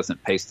if that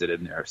doesn't paste it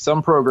in there.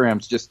 Some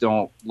programs just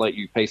don't let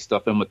you paste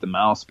stuff in with the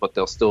mouse, but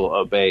they'll still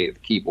obey the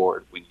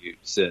keyboard when you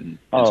send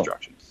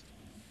instructions.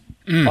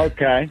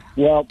 Okay.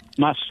 Well,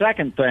 my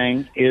second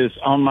thing is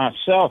on my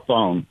cell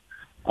phone.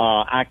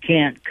 I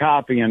can't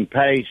copy and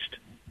paste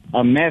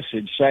a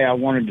message. Say I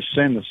wanted to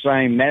send the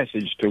same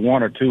message to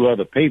one or two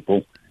other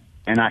people,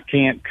 and I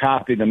can't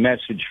copy the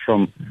message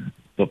from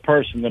the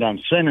person that I'm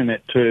sending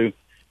it to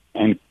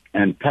and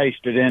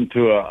paste it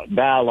into a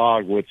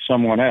dialogue with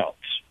someone else.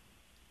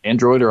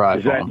 Android or iPhone?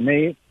 Is that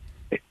me?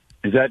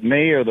 Is that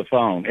me or the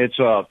phone? It's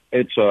a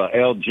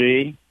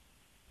LG.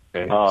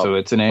 Okay, so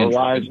it's an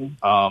Android.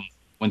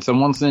 When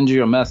someone sends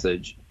you a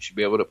message, you should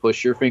be able to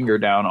push your finger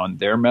down on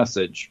their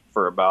message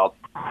for about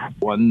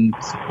one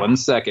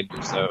second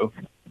or so,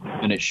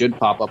 and it should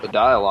pop up a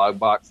dialog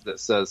box that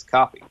says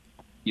copy.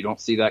 You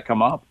don't see that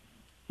come up?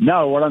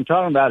 No, what I'm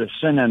talking about is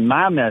sending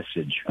my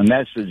message, a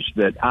message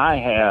that I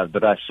have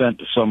that I sent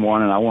to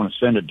someone and I want to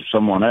send it to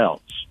someone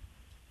else.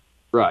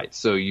 Right,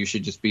 so you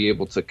should just be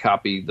able to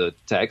copy the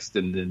text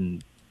and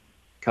then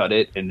cut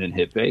it and then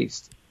hit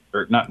paste.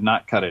 Or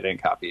not cut it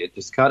and copy it,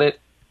 just cut it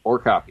or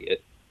copy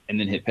it and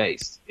then hit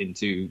paste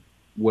into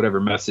whatever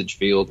message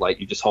field. Like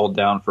you just hold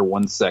down for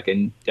 1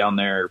 second down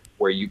there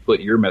where you put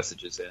your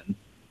messages in,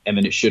 and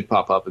then it should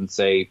pop up and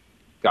say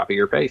copy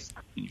or paste,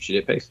 and you should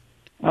hit paste.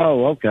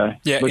 Oh, okay.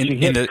 Yeah,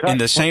 in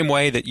the same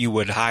way that you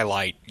would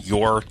highlight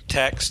your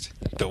text,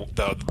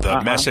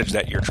 the message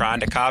that you're trying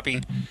to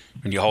copy,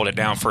 when you hold it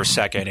down for a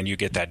second and you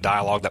get that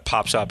dialogue that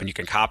pops up and you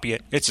can copy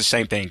it, it's the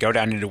same thing. Go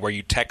down into where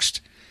you type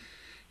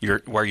your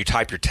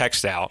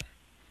text out,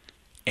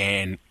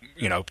 and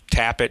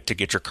tap it to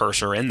get your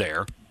cursor in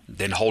there.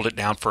 Then hold it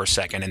down for a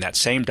second, and that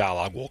same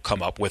dialogue will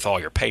come up with all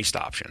your paste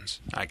options.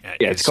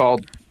 It's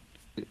called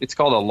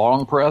a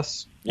long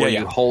press. Where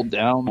you hold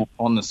down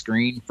on the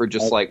screen for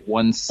just like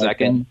 1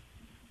 second,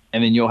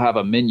 and then you'll have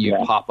a menu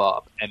pop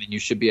up, and then you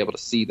should be able to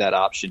see that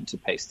option to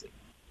paste it.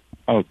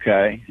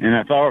 Okay. And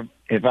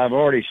if I've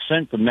already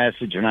sent the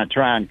message and I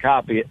try and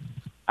copy it,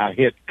 I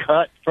hit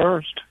cut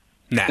first?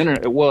 Nah.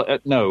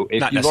 No.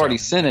 If you've already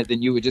sent it,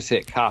 then you would just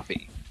hit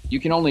copy. You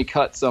can only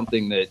cut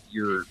something that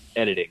you're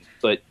editing,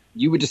 but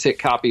you would just hit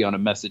copy on a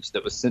message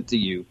that was sent to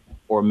you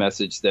or a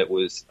message that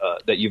was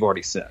that you've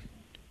already sent.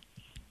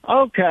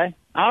 Okay.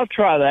 I'll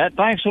try that.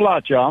 Thanks a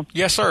lot, y'all.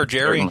 Yes, sir.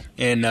 Jerry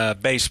in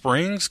Bay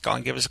Springs.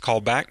 Give us a call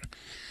back.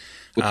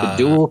 with the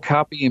dual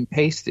copy and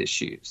paste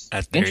issues.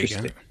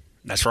 Interesting.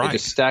 That's right. They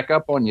just stack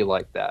up on you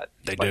like that.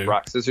 They like do.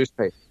 Rock, scissors,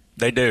 paper.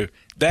 They do.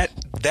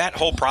 That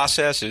whole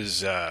process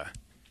is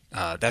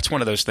that's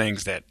one of those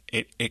things that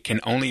it can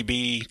only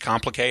be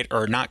complicated,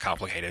 or not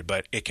complicated,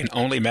 but it can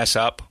only mess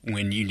up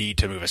when you need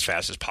to move as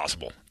fast as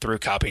possible through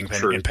copying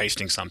and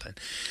pasting something.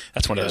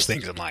 That's one of those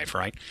things in life,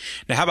 right?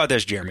 Now, how about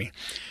this, Jeremy?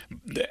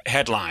 The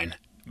headline: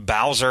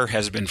 Bowser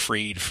has been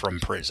freed from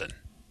prison.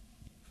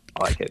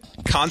 I like it.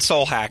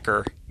 Console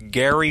hacker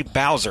Gary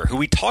Bowser, who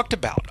we talked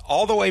about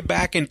all the way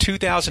back in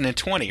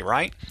 2020,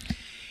 right?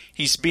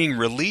 He's being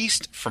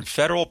released from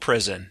federal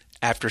prison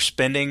after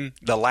spending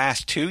the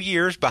last 2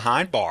 years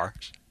behind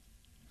bars.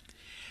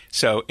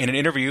 So in an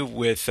interview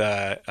with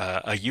a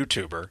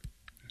YouTuber,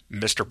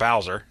 Mr.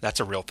 Bowser, that's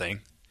a real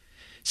thing,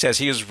 says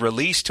he was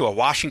released to a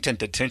Washington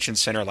detention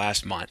center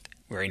last month,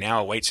 where he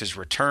now awaits his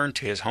return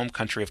to his home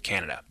country of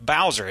Canada.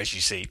 Bowser, as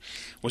you see,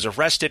 was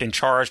arrested and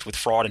charged with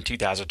fraud in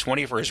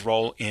 2020 for his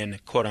role in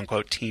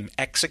quote-unquote Team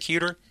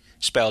Executor,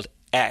 spelled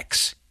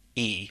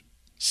X-E-C-U-T-E-R,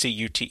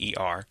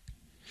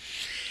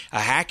 a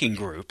hacking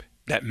group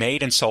that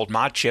made and sold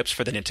mod chips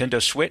for the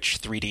Nintendo Switch,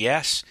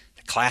 3DS,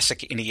 the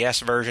classic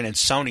NES version, and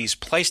Sony's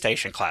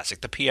PlayStation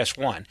Classic, the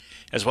PS1,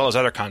 as well as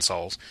other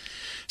consoles.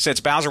 Since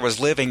Bowser was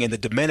living in the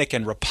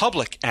Dominican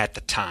Republic at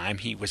the time,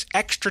 he was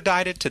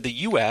extradited to the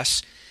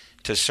U.S.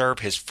 to serve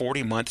his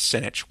 40-month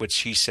sentence, which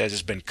he says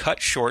has been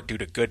cut short due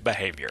to good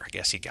behavior. I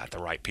guess he got the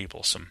right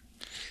people some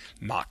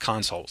mock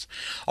consoles.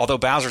 Although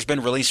Bowser's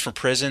been released from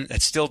prison,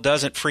 that still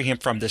doesn't free him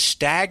from the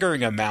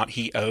staggering amount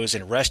he owes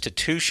in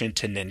restitution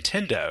to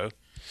Nintendo.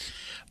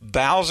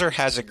 Bowser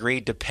has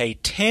agreed to pay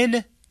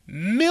 $10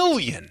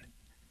 million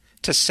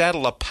to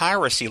settle a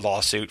piracy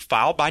lawsuit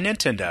filed by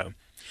Nintendo,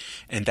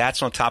 and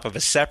that's on top of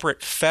a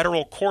separate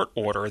federal court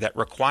order that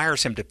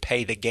requires him to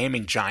pay the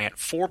gaming giant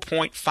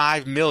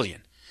 $4.5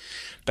 million.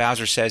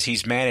 Bowser says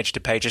he's managed to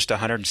pay just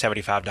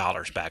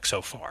 $175 back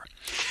so far.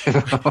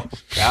 Oh,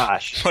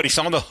 gosh. But he's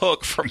on the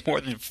hook for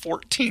more than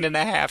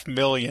 $14.5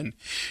 million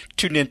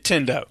to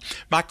Nintendo.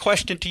 My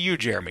question to you,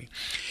 Jeremy,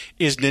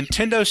 is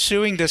Nintendo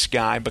suing this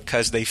guy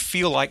because they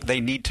feel like they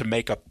need to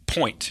make a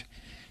point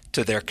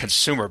to their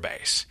consumer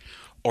base?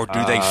 Or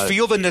do they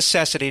feel the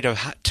necessity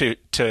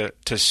to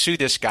sue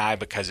this guy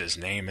because his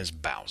name is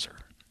Bowser?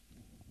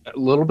 A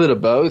little bit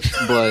of both,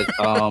 but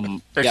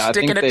yeah, I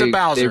think to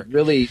Bowser.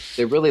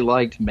 they really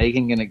liked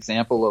making an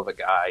example of a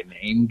guy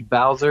named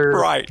Bowser.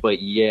 Right. But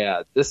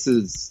yeah, they're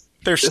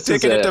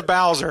sticking it to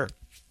Bowser.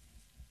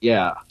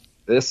 Yeah,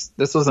 this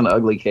was an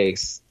ugly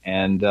case,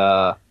 and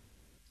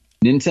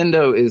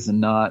Nintendo is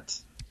not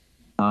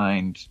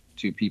kind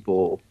to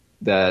people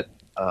that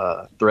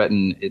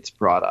threaten its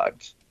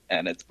product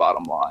and its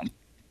bottom line.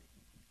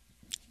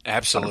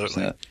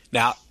 Absolutely. 100%.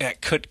 Now,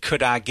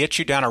 could I get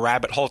you down a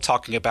rabbit hole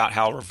talking about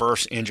how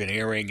reverse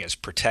engineering is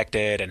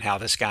protected and how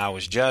this guy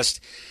was just,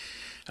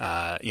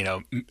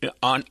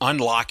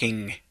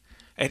 unlocking?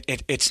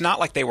 It's not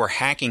like they were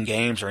hacking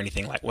games or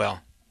anything like.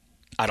 Well,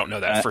 I don't know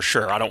that for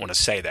sure. I don't want to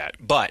say that,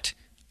 but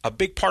a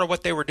big part of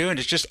what they were doing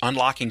is just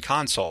unlocking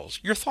consoles.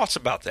 Your thoughts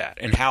about that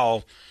and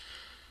how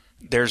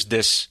there's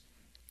this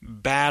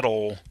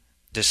battle,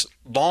 this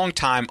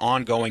long-time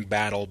ongoing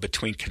battle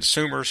between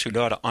consumers who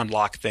know how to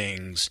unlock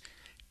things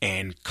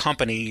and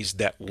companies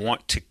that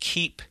want to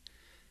keep,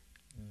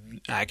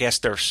 I guess,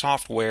 their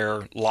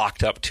software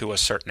locked up to a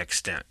certain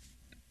extent.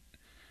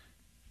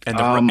 And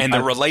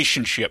the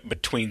relationship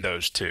between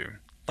those two.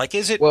 Like,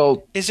 is it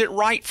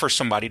right for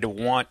somebody to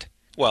want,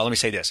 well, let me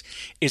say this.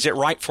 Is it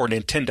right for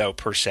Nintendo,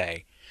 per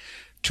se,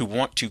 to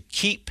want to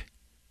keep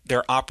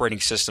their operating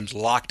systems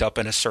locked up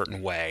in a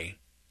certain way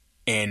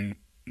and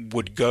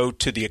would go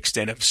to the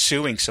extent of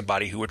suing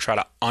somebody who would try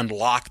to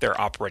unlock their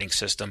operating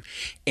system?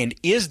 And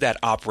is that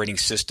operating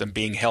system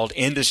being held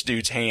in this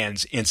dude's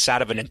hands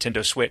inside of a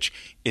Nintendo Switch?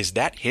 Is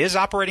that his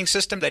operating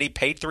system that he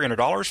paid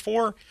 $300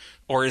 for?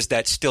 Or is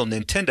that still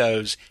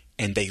Nintendo's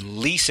and they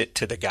lease it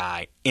to the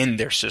guy in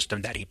their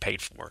system that he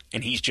paid for?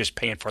 And he's just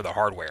paying for the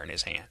hardware in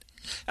his hand.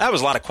 That was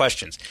a lot of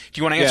questions. Do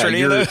you want to answer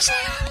any of those?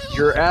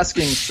 You're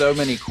asking so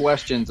many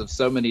questions of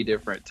so many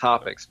different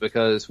topics,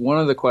 because one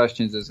of the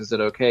questions is it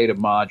okay to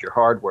mod your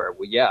hardware?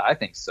 Well, yeah, I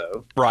think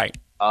so. Right.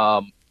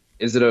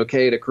 Is it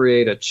okay to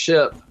create a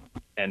chip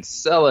and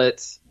sell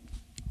it?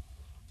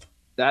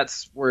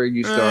 That's where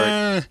you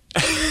start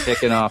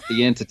picking off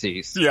the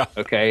entities. Yeah.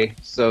 Okay.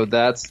 So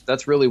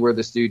that's really where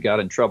this dude got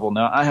in trouble.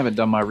 Now, I haven't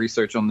done my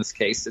research on this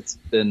case. It's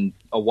been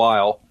a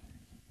while.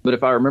 But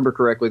if I remember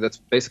correctly, that's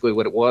basically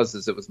what it was,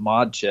 is it was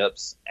mod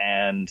chips,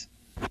 and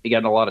he got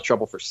in a lot of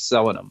trouble for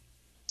selling them.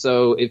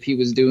 So if he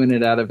was doing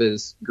it out of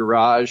his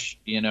garage,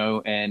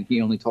 and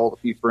he only told a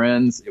few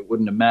friends, it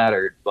wouldn't have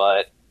mattered.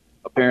 But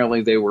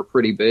apparently they were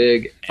pretty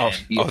big, and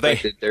he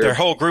affected their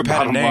whole group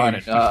had a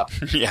name.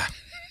 Yeah.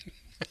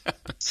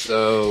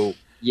 So,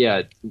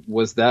 yeah,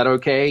 was that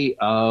okay?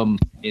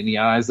 In the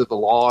eyes of the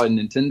law and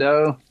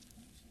Nintendo?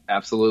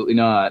 Absolutely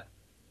not.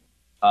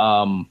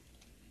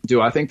 Do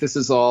I think this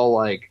is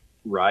all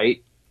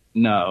right?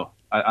 No,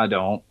 I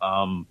don't.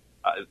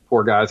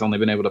 Poor guy's only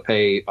been able to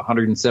pay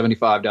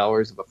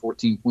 $175 of a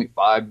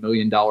 $14.5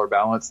 million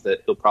balance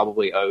that he'll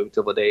probably owe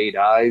till the day he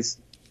dies.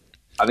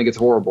 I think it's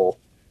horrible.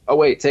 Oh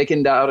wait,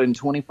 taken out in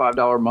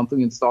 $25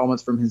 monthly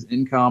installments from his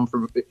income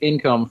from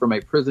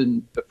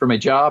a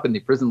job in the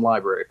prison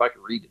library. If I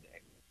could read today.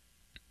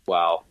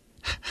 Wow.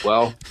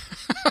 Well,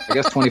 I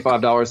guess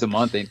 $25 a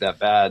month ain't that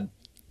bad.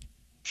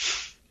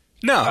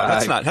 No,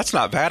 that's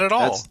not bad at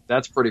all.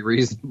 That's pretty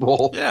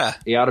reasonable. Yeah.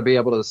 He ought to be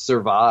able to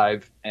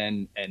survive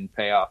and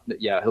pay off.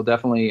 Yeah, he'll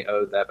definitely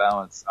owe that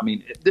balance. I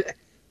mean,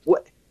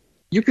 what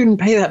you couldn't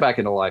pay that back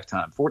in a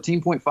lifetime.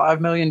 $14.5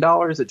 million at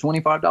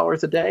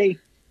 $25 a day.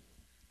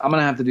 I'm going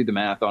to have to do the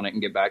math on it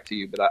and get back to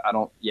you, but I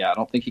don't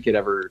think he could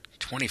ever.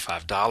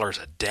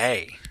 $25 a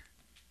day.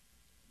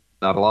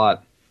 Not a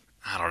lot.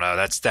 I don't know.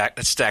 That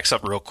stacks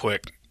up real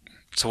quick.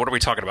 So what are we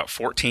talking about?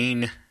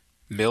 14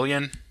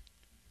 million?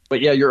 But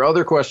yeah, your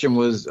other question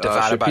was,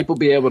 should people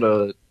be able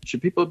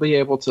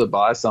to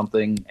buy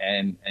something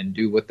and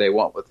do what they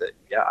want with it?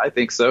 Yeah, I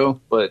think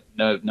so. But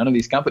no, none of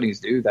these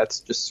companies do. That's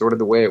just sort of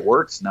the way it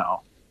works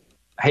now.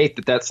 I hate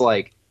that that's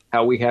like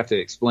how we have to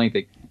explain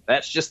things.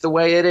 That's just the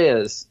way it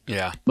is.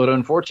 Yeah. But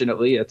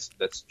unfortunately,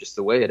 that's just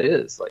the way it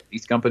is. Like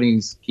these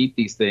companies keep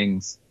these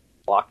things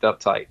locked up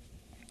tight.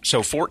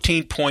 So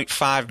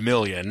 14.5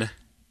 million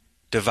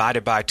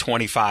divided by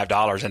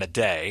 $25 in a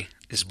day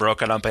is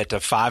broken up into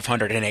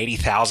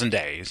 580,000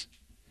 days.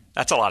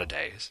 That's a lot of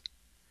days.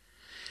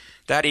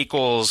 That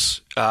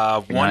equals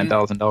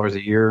 $9,000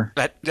 a year.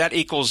 That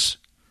equals,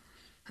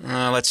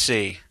 let's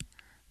see,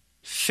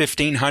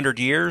 1,500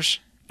 years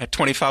at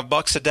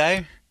 $25 a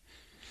day.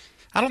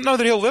 I don't know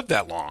that he'll live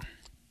that long.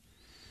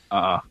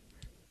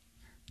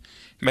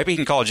 Maybe he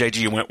can call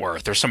J.G.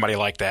 Wentworth or somebody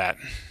like that.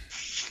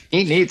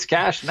 He needs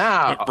cash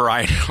now.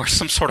 Right, or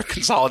some sort of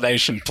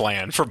consolidation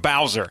plan for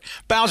Bowser.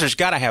 Bowser's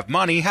got to have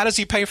money. How does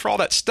he pay for all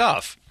that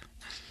stuff?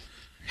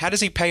 How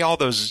does he pay all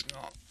those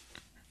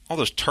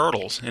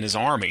turtles in his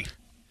army?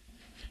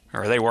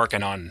 Or are they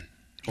working on...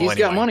 He's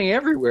got money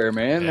everywhere,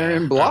 man. Yeah, they're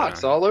in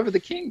blocks all over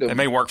the kingdom. They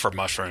may work for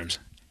mushrooms.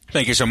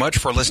 Thank you so much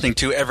for listening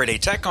to Everyday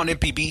Tech on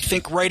MPB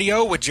Think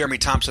Radio with Jeremy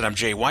Thompson. I'm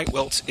Jay White.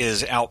 Wiltz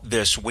is out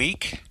this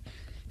week.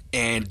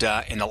 And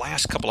in the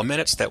last couple of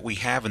minutes that we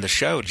have in the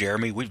show,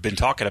 Jeremy, we've been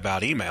talking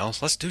about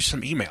emails. Let's do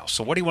some emails.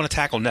 So what do you want to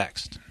tackle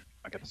next?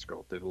 I got to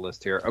scroll through the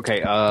list here.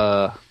 Okay,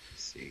 let's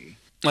see.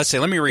 Let's see.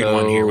 Let me read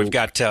one here. We've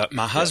got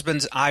my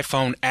husband's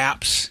iPhone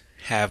apps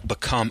have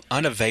become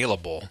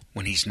unavailable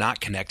when he's not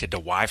connected to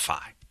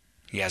Wi-Fi.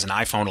 He has an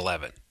iPhone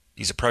 11.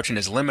 He's approaching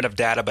his limit of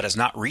data, but has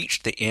not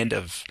reached the end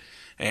of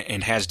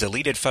and has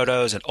deleted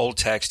photos and old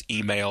text,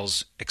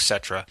 emails,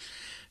 etc.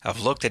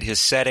 I've looked at his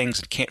settings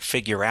and can't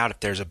figure out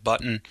if there's a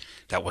button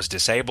that was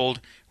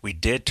disabled. We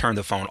did turn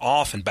the phone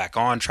off and back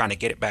on, trying to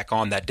get it back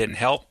on. That didn't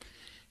help.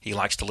 He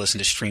likes to listen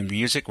to streamed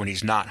music when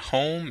he's not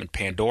home, and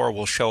Pandora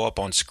will show up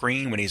on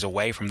screen when he's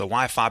away from the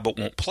Wi-Fi but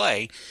won't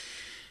play.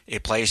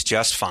 It plays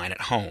just fine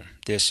at home.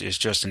 This is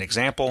just an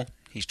example.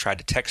 He's tried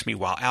to text me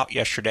while out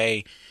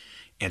yesterday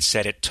and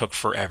said it took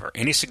forever.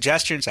 Any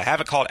suggestions? I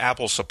haven't called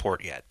Apple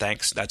support yet.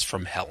 Thanks. That's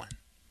from Helen.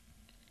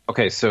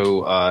 Okay,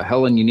 so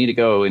Helen, you need to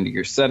go into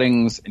your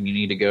settings and you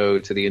need to go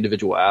to the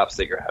individual apps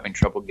that you're having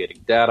trouble getting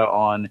data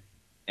on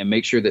and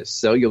make sure that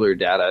cellular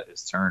data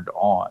is turned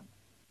on.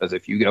 Because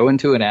if you go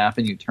into an app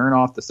and you turn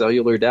off the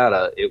cellular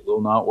data, it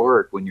will not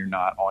work when you're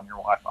not on your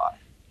Wi-Fi.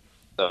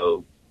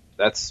 So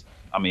that's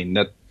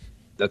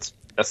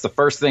the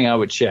first thing I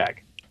would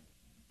check.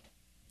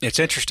 It's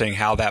interesting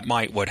how that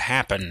would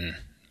happen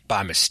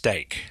by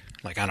mistake.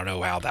 Like, I don't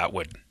know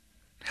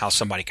how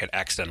somebody could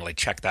accidentally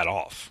check that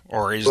off.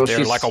 Or is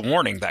there like a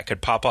warning that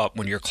could pop up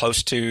when you're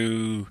close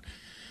to,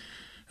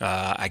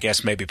 I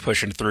guess, maybe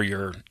pushing through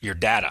your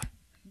data,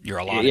 your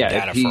allotted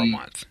data for a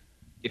month?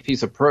 If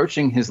he's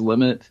approaching his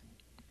limit,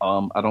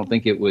 I don't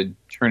think it would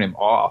turn him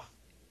off,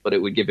 but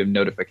it would give him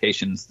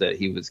notifications that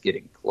he was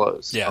getting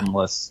close,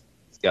 unless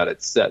he's got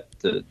it set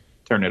to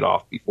turn it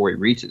off before he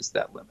reaches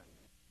that limit.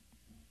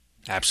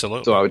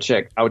 Absolutely. So I would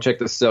check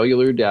the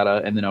cellular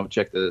data, and then I would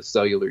check the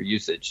cellular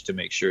usage to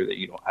make sure that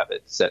you don't have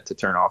it set to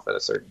turn off at a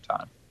certain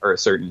time or a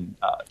certain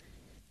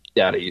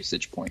data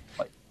usage point.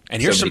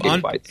 And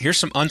here's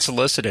some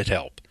unsolicited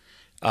help.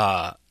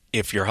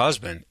 If your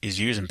husband is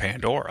using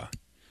Pandora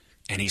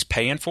and he's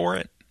paying for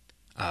it,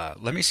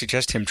 let me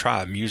suggest him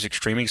try a music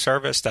streaming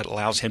service that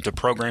allows him to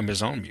program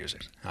his own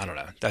music. I don't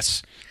know.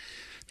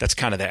 That's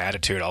kind of the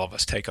attitude all of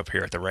us take up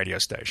here at the radio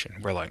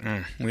station. We're like,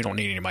 we don't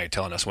need anybody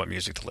telling us what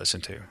music to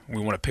listen to. We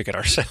want to pick it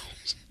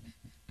ourselves.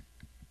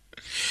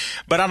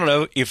 But I don't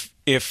know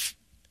if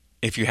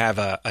you have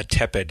a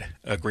tepid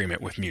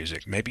agreement with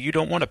music, maybe you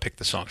don't want to pick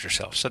the songs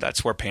yourself. So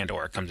that's where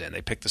Pandora comes in.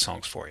 They pick the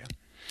songs for you.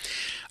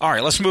 All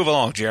right, let's move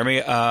along,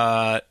 Jeremy.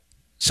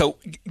 So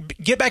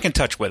get back in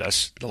touch with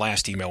us, the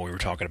last email we were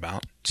talking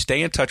about.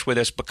 Stay in touch with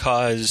us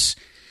because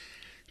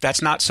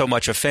that's not so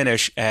much a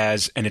finish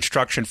as an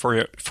instruction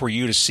for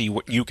you to see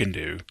what you can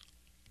do,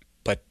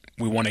 but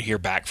we want to hear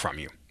back from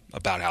you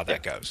about how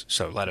that goes.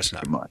 So let us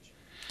know. Much.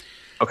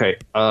 Okay,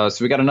 so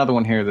we got another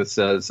one here that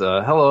says,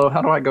 hello,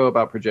 how do I go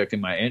about projecting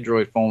my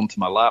Android phone to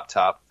my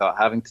laptop without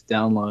having to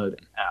download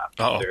an app?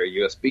 Is there a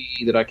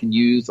USB that I can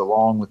use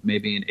along with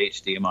maybe an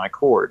HDMI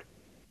cord?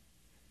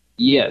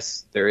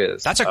 Yes, there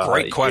is. That's a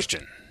great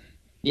question.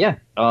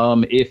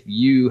 If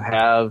you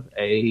have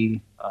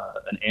an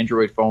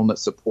Android phone that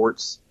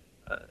supports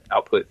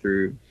output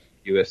through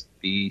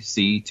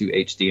USB-C to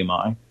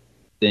HDMI,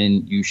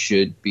 then you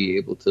should be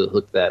able to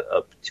hook that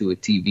up to a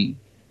TV.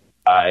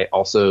 I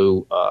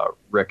also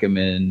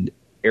recommend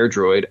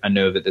AirDroid. I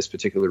know that this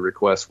particular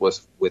request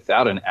was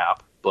without an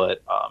app,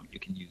 but you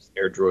can use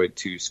AirDroid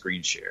to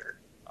screen share.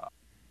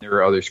 There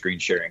are other screen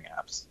sharing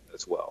apps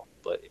as well.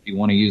 But if you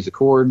want to use a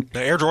cord... The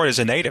AirDroid is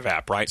a native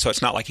app, right? So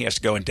it's not like he has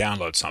to go and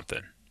download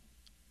something.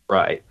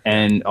 Right.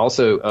 And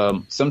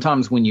also,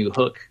 sometimes when you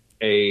hook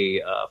a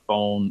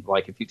phone,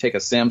 like if you take a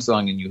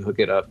Samsung and you hook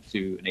it up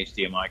to an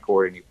HDMI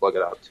cord and you plug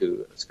it out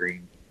to a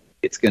screen,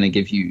 it's going to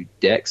give you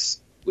DeX,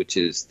 which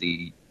is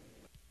the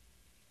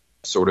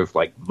sort of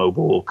like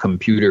mobile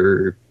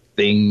computer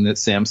thing that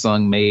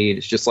Samsung made.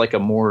 It's just like a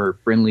more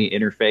friendly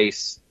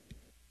interface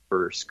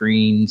for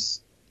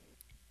screens.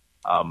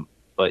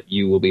 But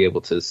you will be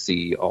able to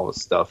see all the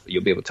stuff.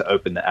 You'll be able to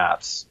open the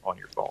apps on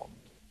your phone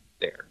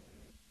there.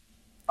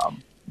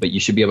 But you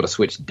should be able to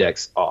switch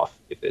DeX off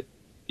if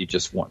you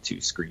just want to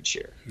screen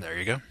share. There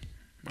you go.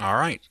 All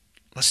right.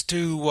 Let's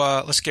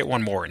get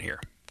one more in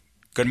here.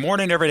 Good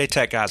morning, Everyday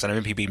Tech guys. I'm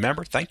an MPB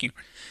member. Thank you.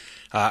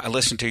 I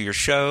listen to your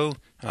show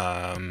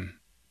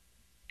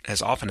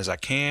as often as I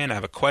can. I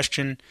have a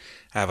question.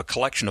 I have a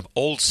collection of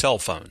old cell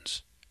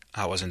phones.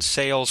 I was in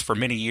sales for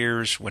many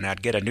years. When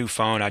I'd get a new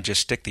phone, I'd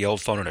just stick the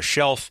old phone on a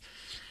shelf.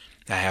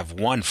 I have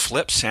one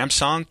flip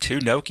Samsung, 2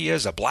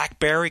 Nokias, a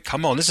BlackBerry.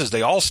 Come on, this is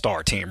the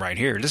all-star team right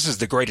here. This is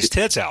the greatest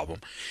hits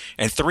album.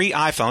 And 3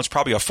 iPhones,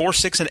 probably a 4,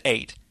 6, and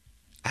 8.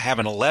 I have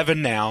an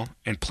 11 now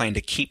and plan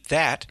to keep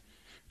that.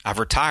 I've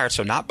retired,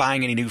 so not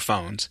buying any new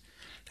phones.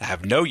 I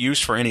have no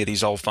use for any of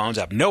these old phones.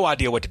 I have no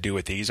idea what to do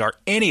with these. Are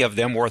any of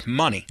them worth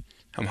money?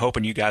 I'm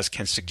hoping you guys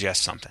can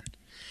suggest something.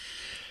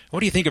 What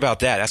do you think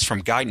about that? That's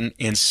from Guyton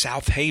in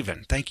South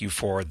Haven. Thank you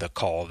for the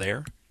call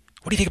there.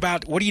 What do you think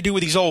about, what do you do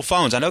with these old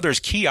phones? I know there's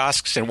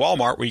kiosks in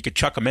Walmart where you could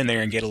chuck them in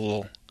there and get a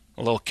little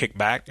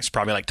kickback. It's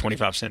probably like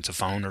 25 cents a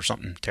phone or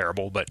something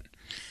terrible, but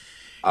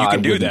you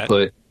can do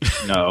that.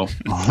 No,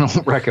 I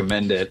don't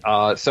recommend it.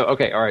 So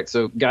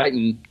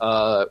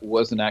Guyton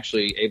wasn't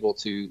actually able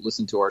to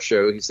listen to our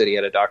show. He said he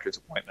had a doctor's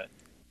appointment.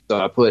 So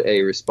I put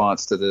a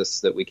response to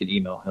this that we could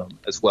email him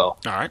as well.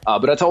 All right.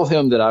 But I told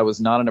him that I was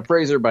not an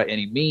appraiser by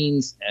any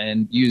means,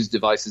 and used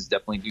devices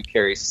definitely do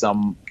carry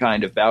some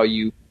kind of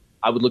value.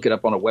 I would look it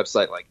up on a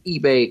website like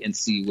eBay and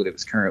see what it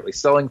was currently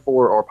selling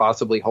for, or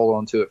possibly hold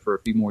on to it for a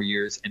few more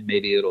years, and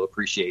maybe it'll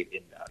appreciate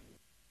in value.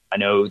 I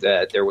know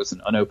that there was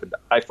an unopened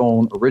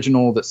iPhone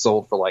original that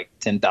sold for like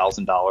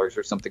 $10,000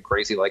 or something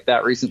crazy like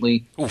that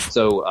recently. Oof.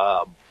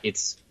 So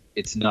it's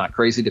not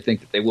crazy to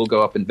think that they will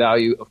go up in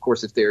value. Of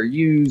course, if they're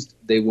used,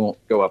 they won't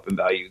go up in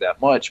value that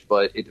much,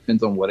 but it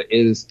depends on what it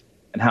is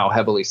and how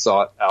heavily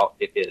sought out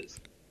it is.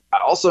 I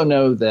also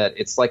know that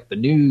it's like the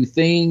new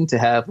thing to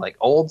have like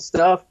old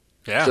stuff.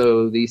 Yeah.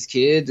 So these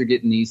kids are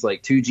getting these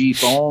like 2G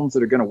phones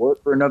that are going to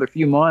work for another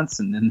few months,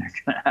 and then they're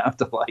going to have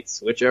to like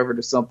switch over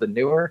to something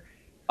newer.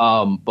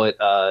 But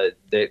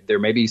there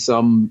may be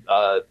some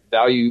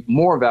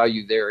more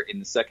value there in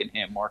the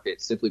secondhand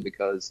market, simply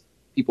because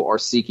people are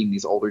seeking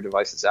these older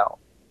devices out.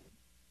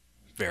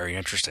 Very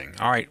interesting.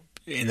 All right.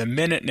 In the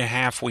minute and a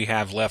half we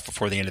have left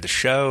before the end of the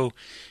show,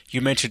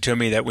 you mentioned to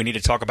me that we need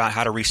to talk about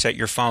how to reset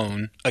your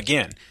phone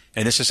again.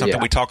 And this is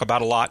something we talk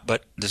about a lot,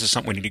 but this is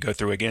something we need to go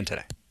through again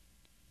today.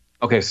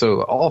 Okay,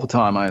 so all the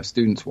time I have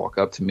students walk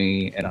up to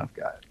me, and I've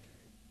got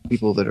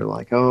people that are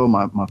like, oh,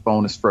 my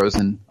phone is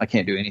frozen. I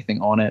can't do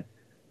anything on it.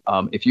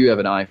 If you have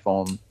an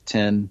iPhone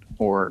 10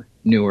 or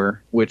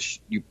newer, which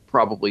you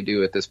probably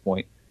do at this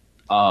point,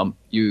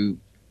 you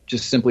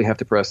just simply have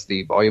to press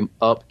the volume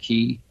up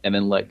key and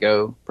then let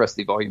go, press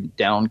the volume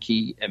down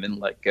key and then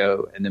let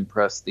go, and then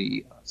press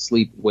the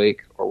sleep,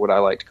 wake, or what I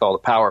like to call the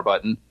power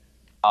button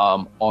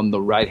on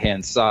the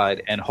right-hand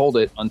side, and hold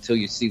it until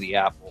you see the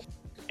apple.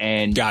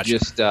 And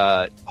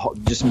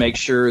just make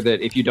sure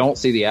that if you don't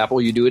see the apple,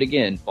 you do it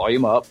again.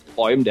 Volume up,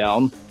 volume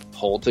down,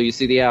 hold till you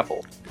see the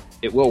apple.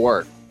 It will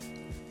work.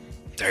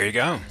 There you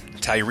go.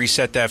 That's how you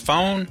reset that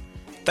phone.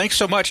 Thanks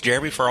so much,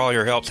 Jeremy, for all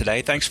your help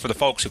today. Thanks for the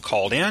folks who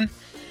called in.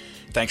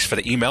 Thanks for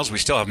the emails. We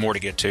still have more to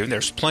get to.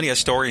 There's plenty of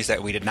stories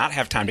that we did not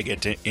have time to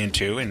get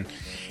into, and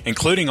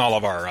including all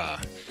of our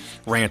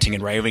ranting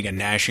and raving and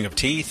gnashing of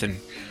teeth and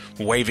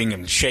waving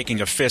and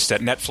shaking of fists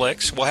at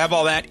Netflix. We'll have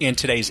all that in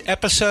today's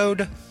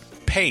episode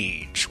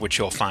page, which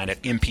you'll find at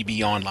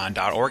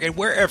mpbonline.org and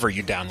wherever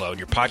you download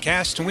your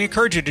podcast. And we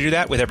encourage you to do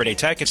that with Everyday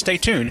Tech. And stay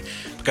tuned,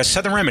 because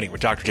Southern Remedy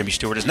with Dr. Jimmy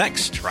Stewart is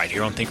next, right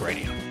here on Think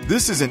Radio.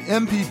 This is an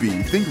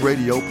MPB Think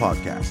Radio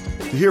podcast.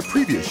 To hear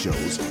previous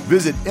shows,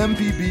 visit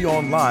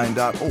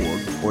mpbonline.org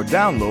or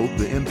download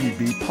the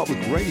MPB Public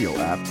Radio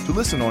app to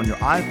listen on your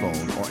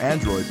iPhone or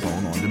Android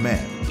phone on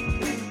demand.